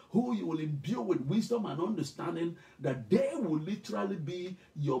warriors who you will imbue with wisdom and understanding, that they will literally be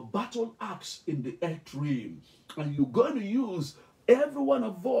your battle axe in the earth realm. And you're going to use every one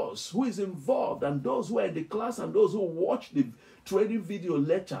of us who is involved, and those who are in the class and those who watch the training video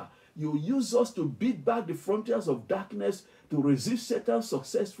later. You use us to beat back the frontiers of darkness, to resist Satan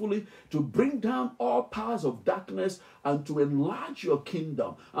successfully, to bring down all powers of darkness, and to enlarge your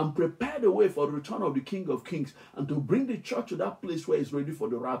kingdom and prepare the way for the return of the King of Kings, and to bring the church to that place where it's ready for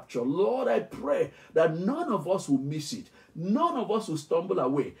the rapture. Lord, I pray that none of us will miss it. None of us will stumble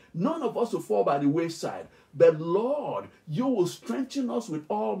away. None of us will fall by the wayside. But Lord, you will strengthen us with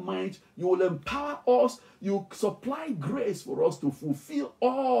all might. You will empower us. You will supply grace for us to fulfill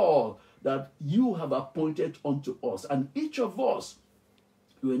all that you have appointed unto us. And each of us,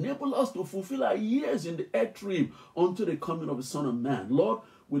 you enable us to fulfill our years in the earth realm unto the coming of the Son of Man. Lord,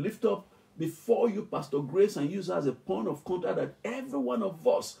 we lift up before you Pastor Grace and use her as a point of contact, that every one of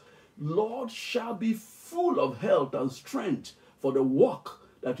us, Lord, shall be full of health and strength for the work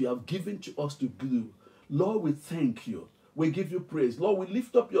that you have given to us to do. Lord, we thank you. We give you praise. Lord, we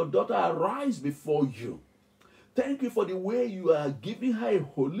lift up your daughter. Arise before you. Thank you for the way you are giving her a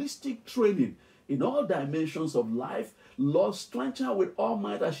holistic training in all dimensions of life. Lord, strengthen her with all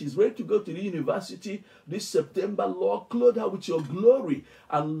might as she's ready to go to the university this September. Lord, clothe her with your glory.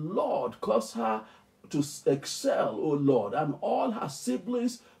 And Lord, cause her to excel, oh Lord. And all her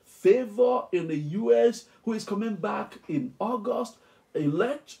siblings, Favor in the US, who is coming back in August,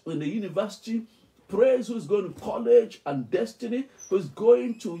 Elect in the university, Praise, who's going to college, and Destiny, who's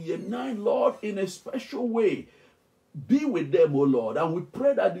going to Unite, Lord, in a special way. Be with them, O Lord, and we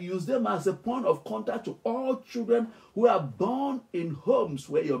pray that you use them as a point of contact to all children who are born in homes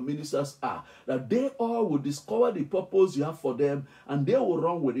where your ministers are, that they all will discover the purpose you have for them, and they will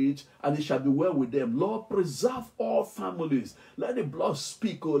run with it, and it shall be well with them. Lord, preserve all families. Let the blood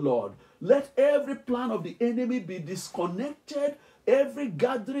speak, O Lord. Let every plan of the enemy be disconnected. Every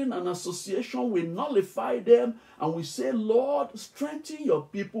gathering and association, we nullify them, and we say, Lord, strengthen your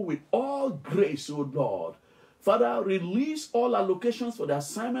people with all grace, O Lord. Father, release all allocations for the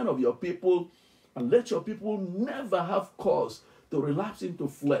assignment of your people, and let your people never have cause to relapse into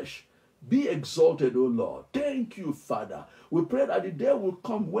flesh. Be exalted, O Lord. Thank you, Father. We pray that the day will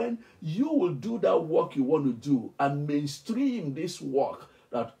come when you will do that work you want to do and mainstream this work,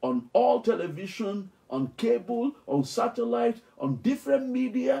 that on all television, on cable, on satellite, on different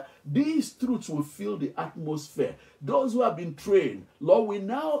media, these truths will fill the atmosphere. Those who have been trained, Lord, we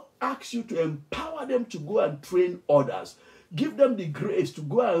now ask you to empower them to go and train others. Give them the grace to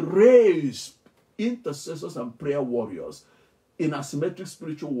go and raise intercessors and prayer warriors in asymmetric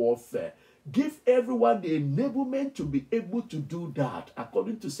spiritual warfare. Give everyone the enablement to be able to do that,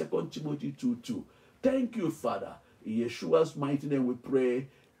 according to 2 Timothy 2:2. Thank you, Father. In Yeshua's mighty name we pray.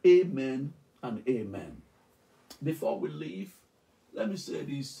 Amen and amen. Before we leave, let me say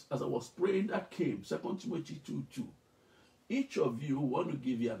this. As I was praying, that came 2 Timothy 2:2. Each of you want to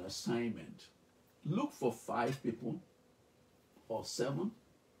give you an assignment. Look for 5 people or 7,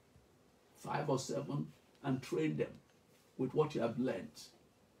 5 or 7, and train them with what you have learned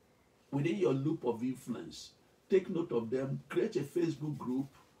within your loop of influence. Take note of them. Create a Facebook group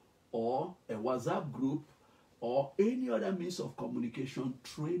or a WhatsApp group or any other means of communication,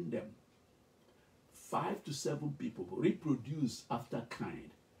 train them. 5 to 7 people reproduce after kind.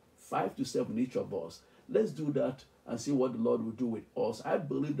 5 to 7 each of us. Let's do that and see what the Lord will do with us. I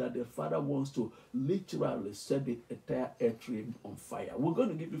believe that the Father wants to literally set the entire earth realm on fire. We're going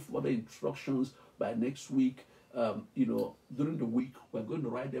to give you further instructions by next week. During the week, we're going to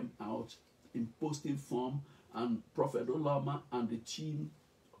write them out in posting form, and Prophet Olama and the team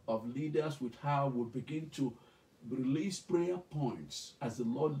of leaders with her will begin to release prayer points as the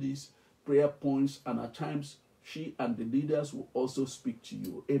Lord leads prayer points, and at times she and the leaders will also speak to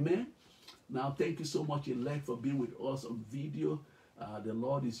you. Amen. Now, thank you so much, elect, for being with us on video. The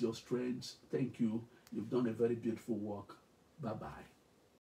Lord is your strength. Thank you. You've done a very beautiful work. Bye-bye.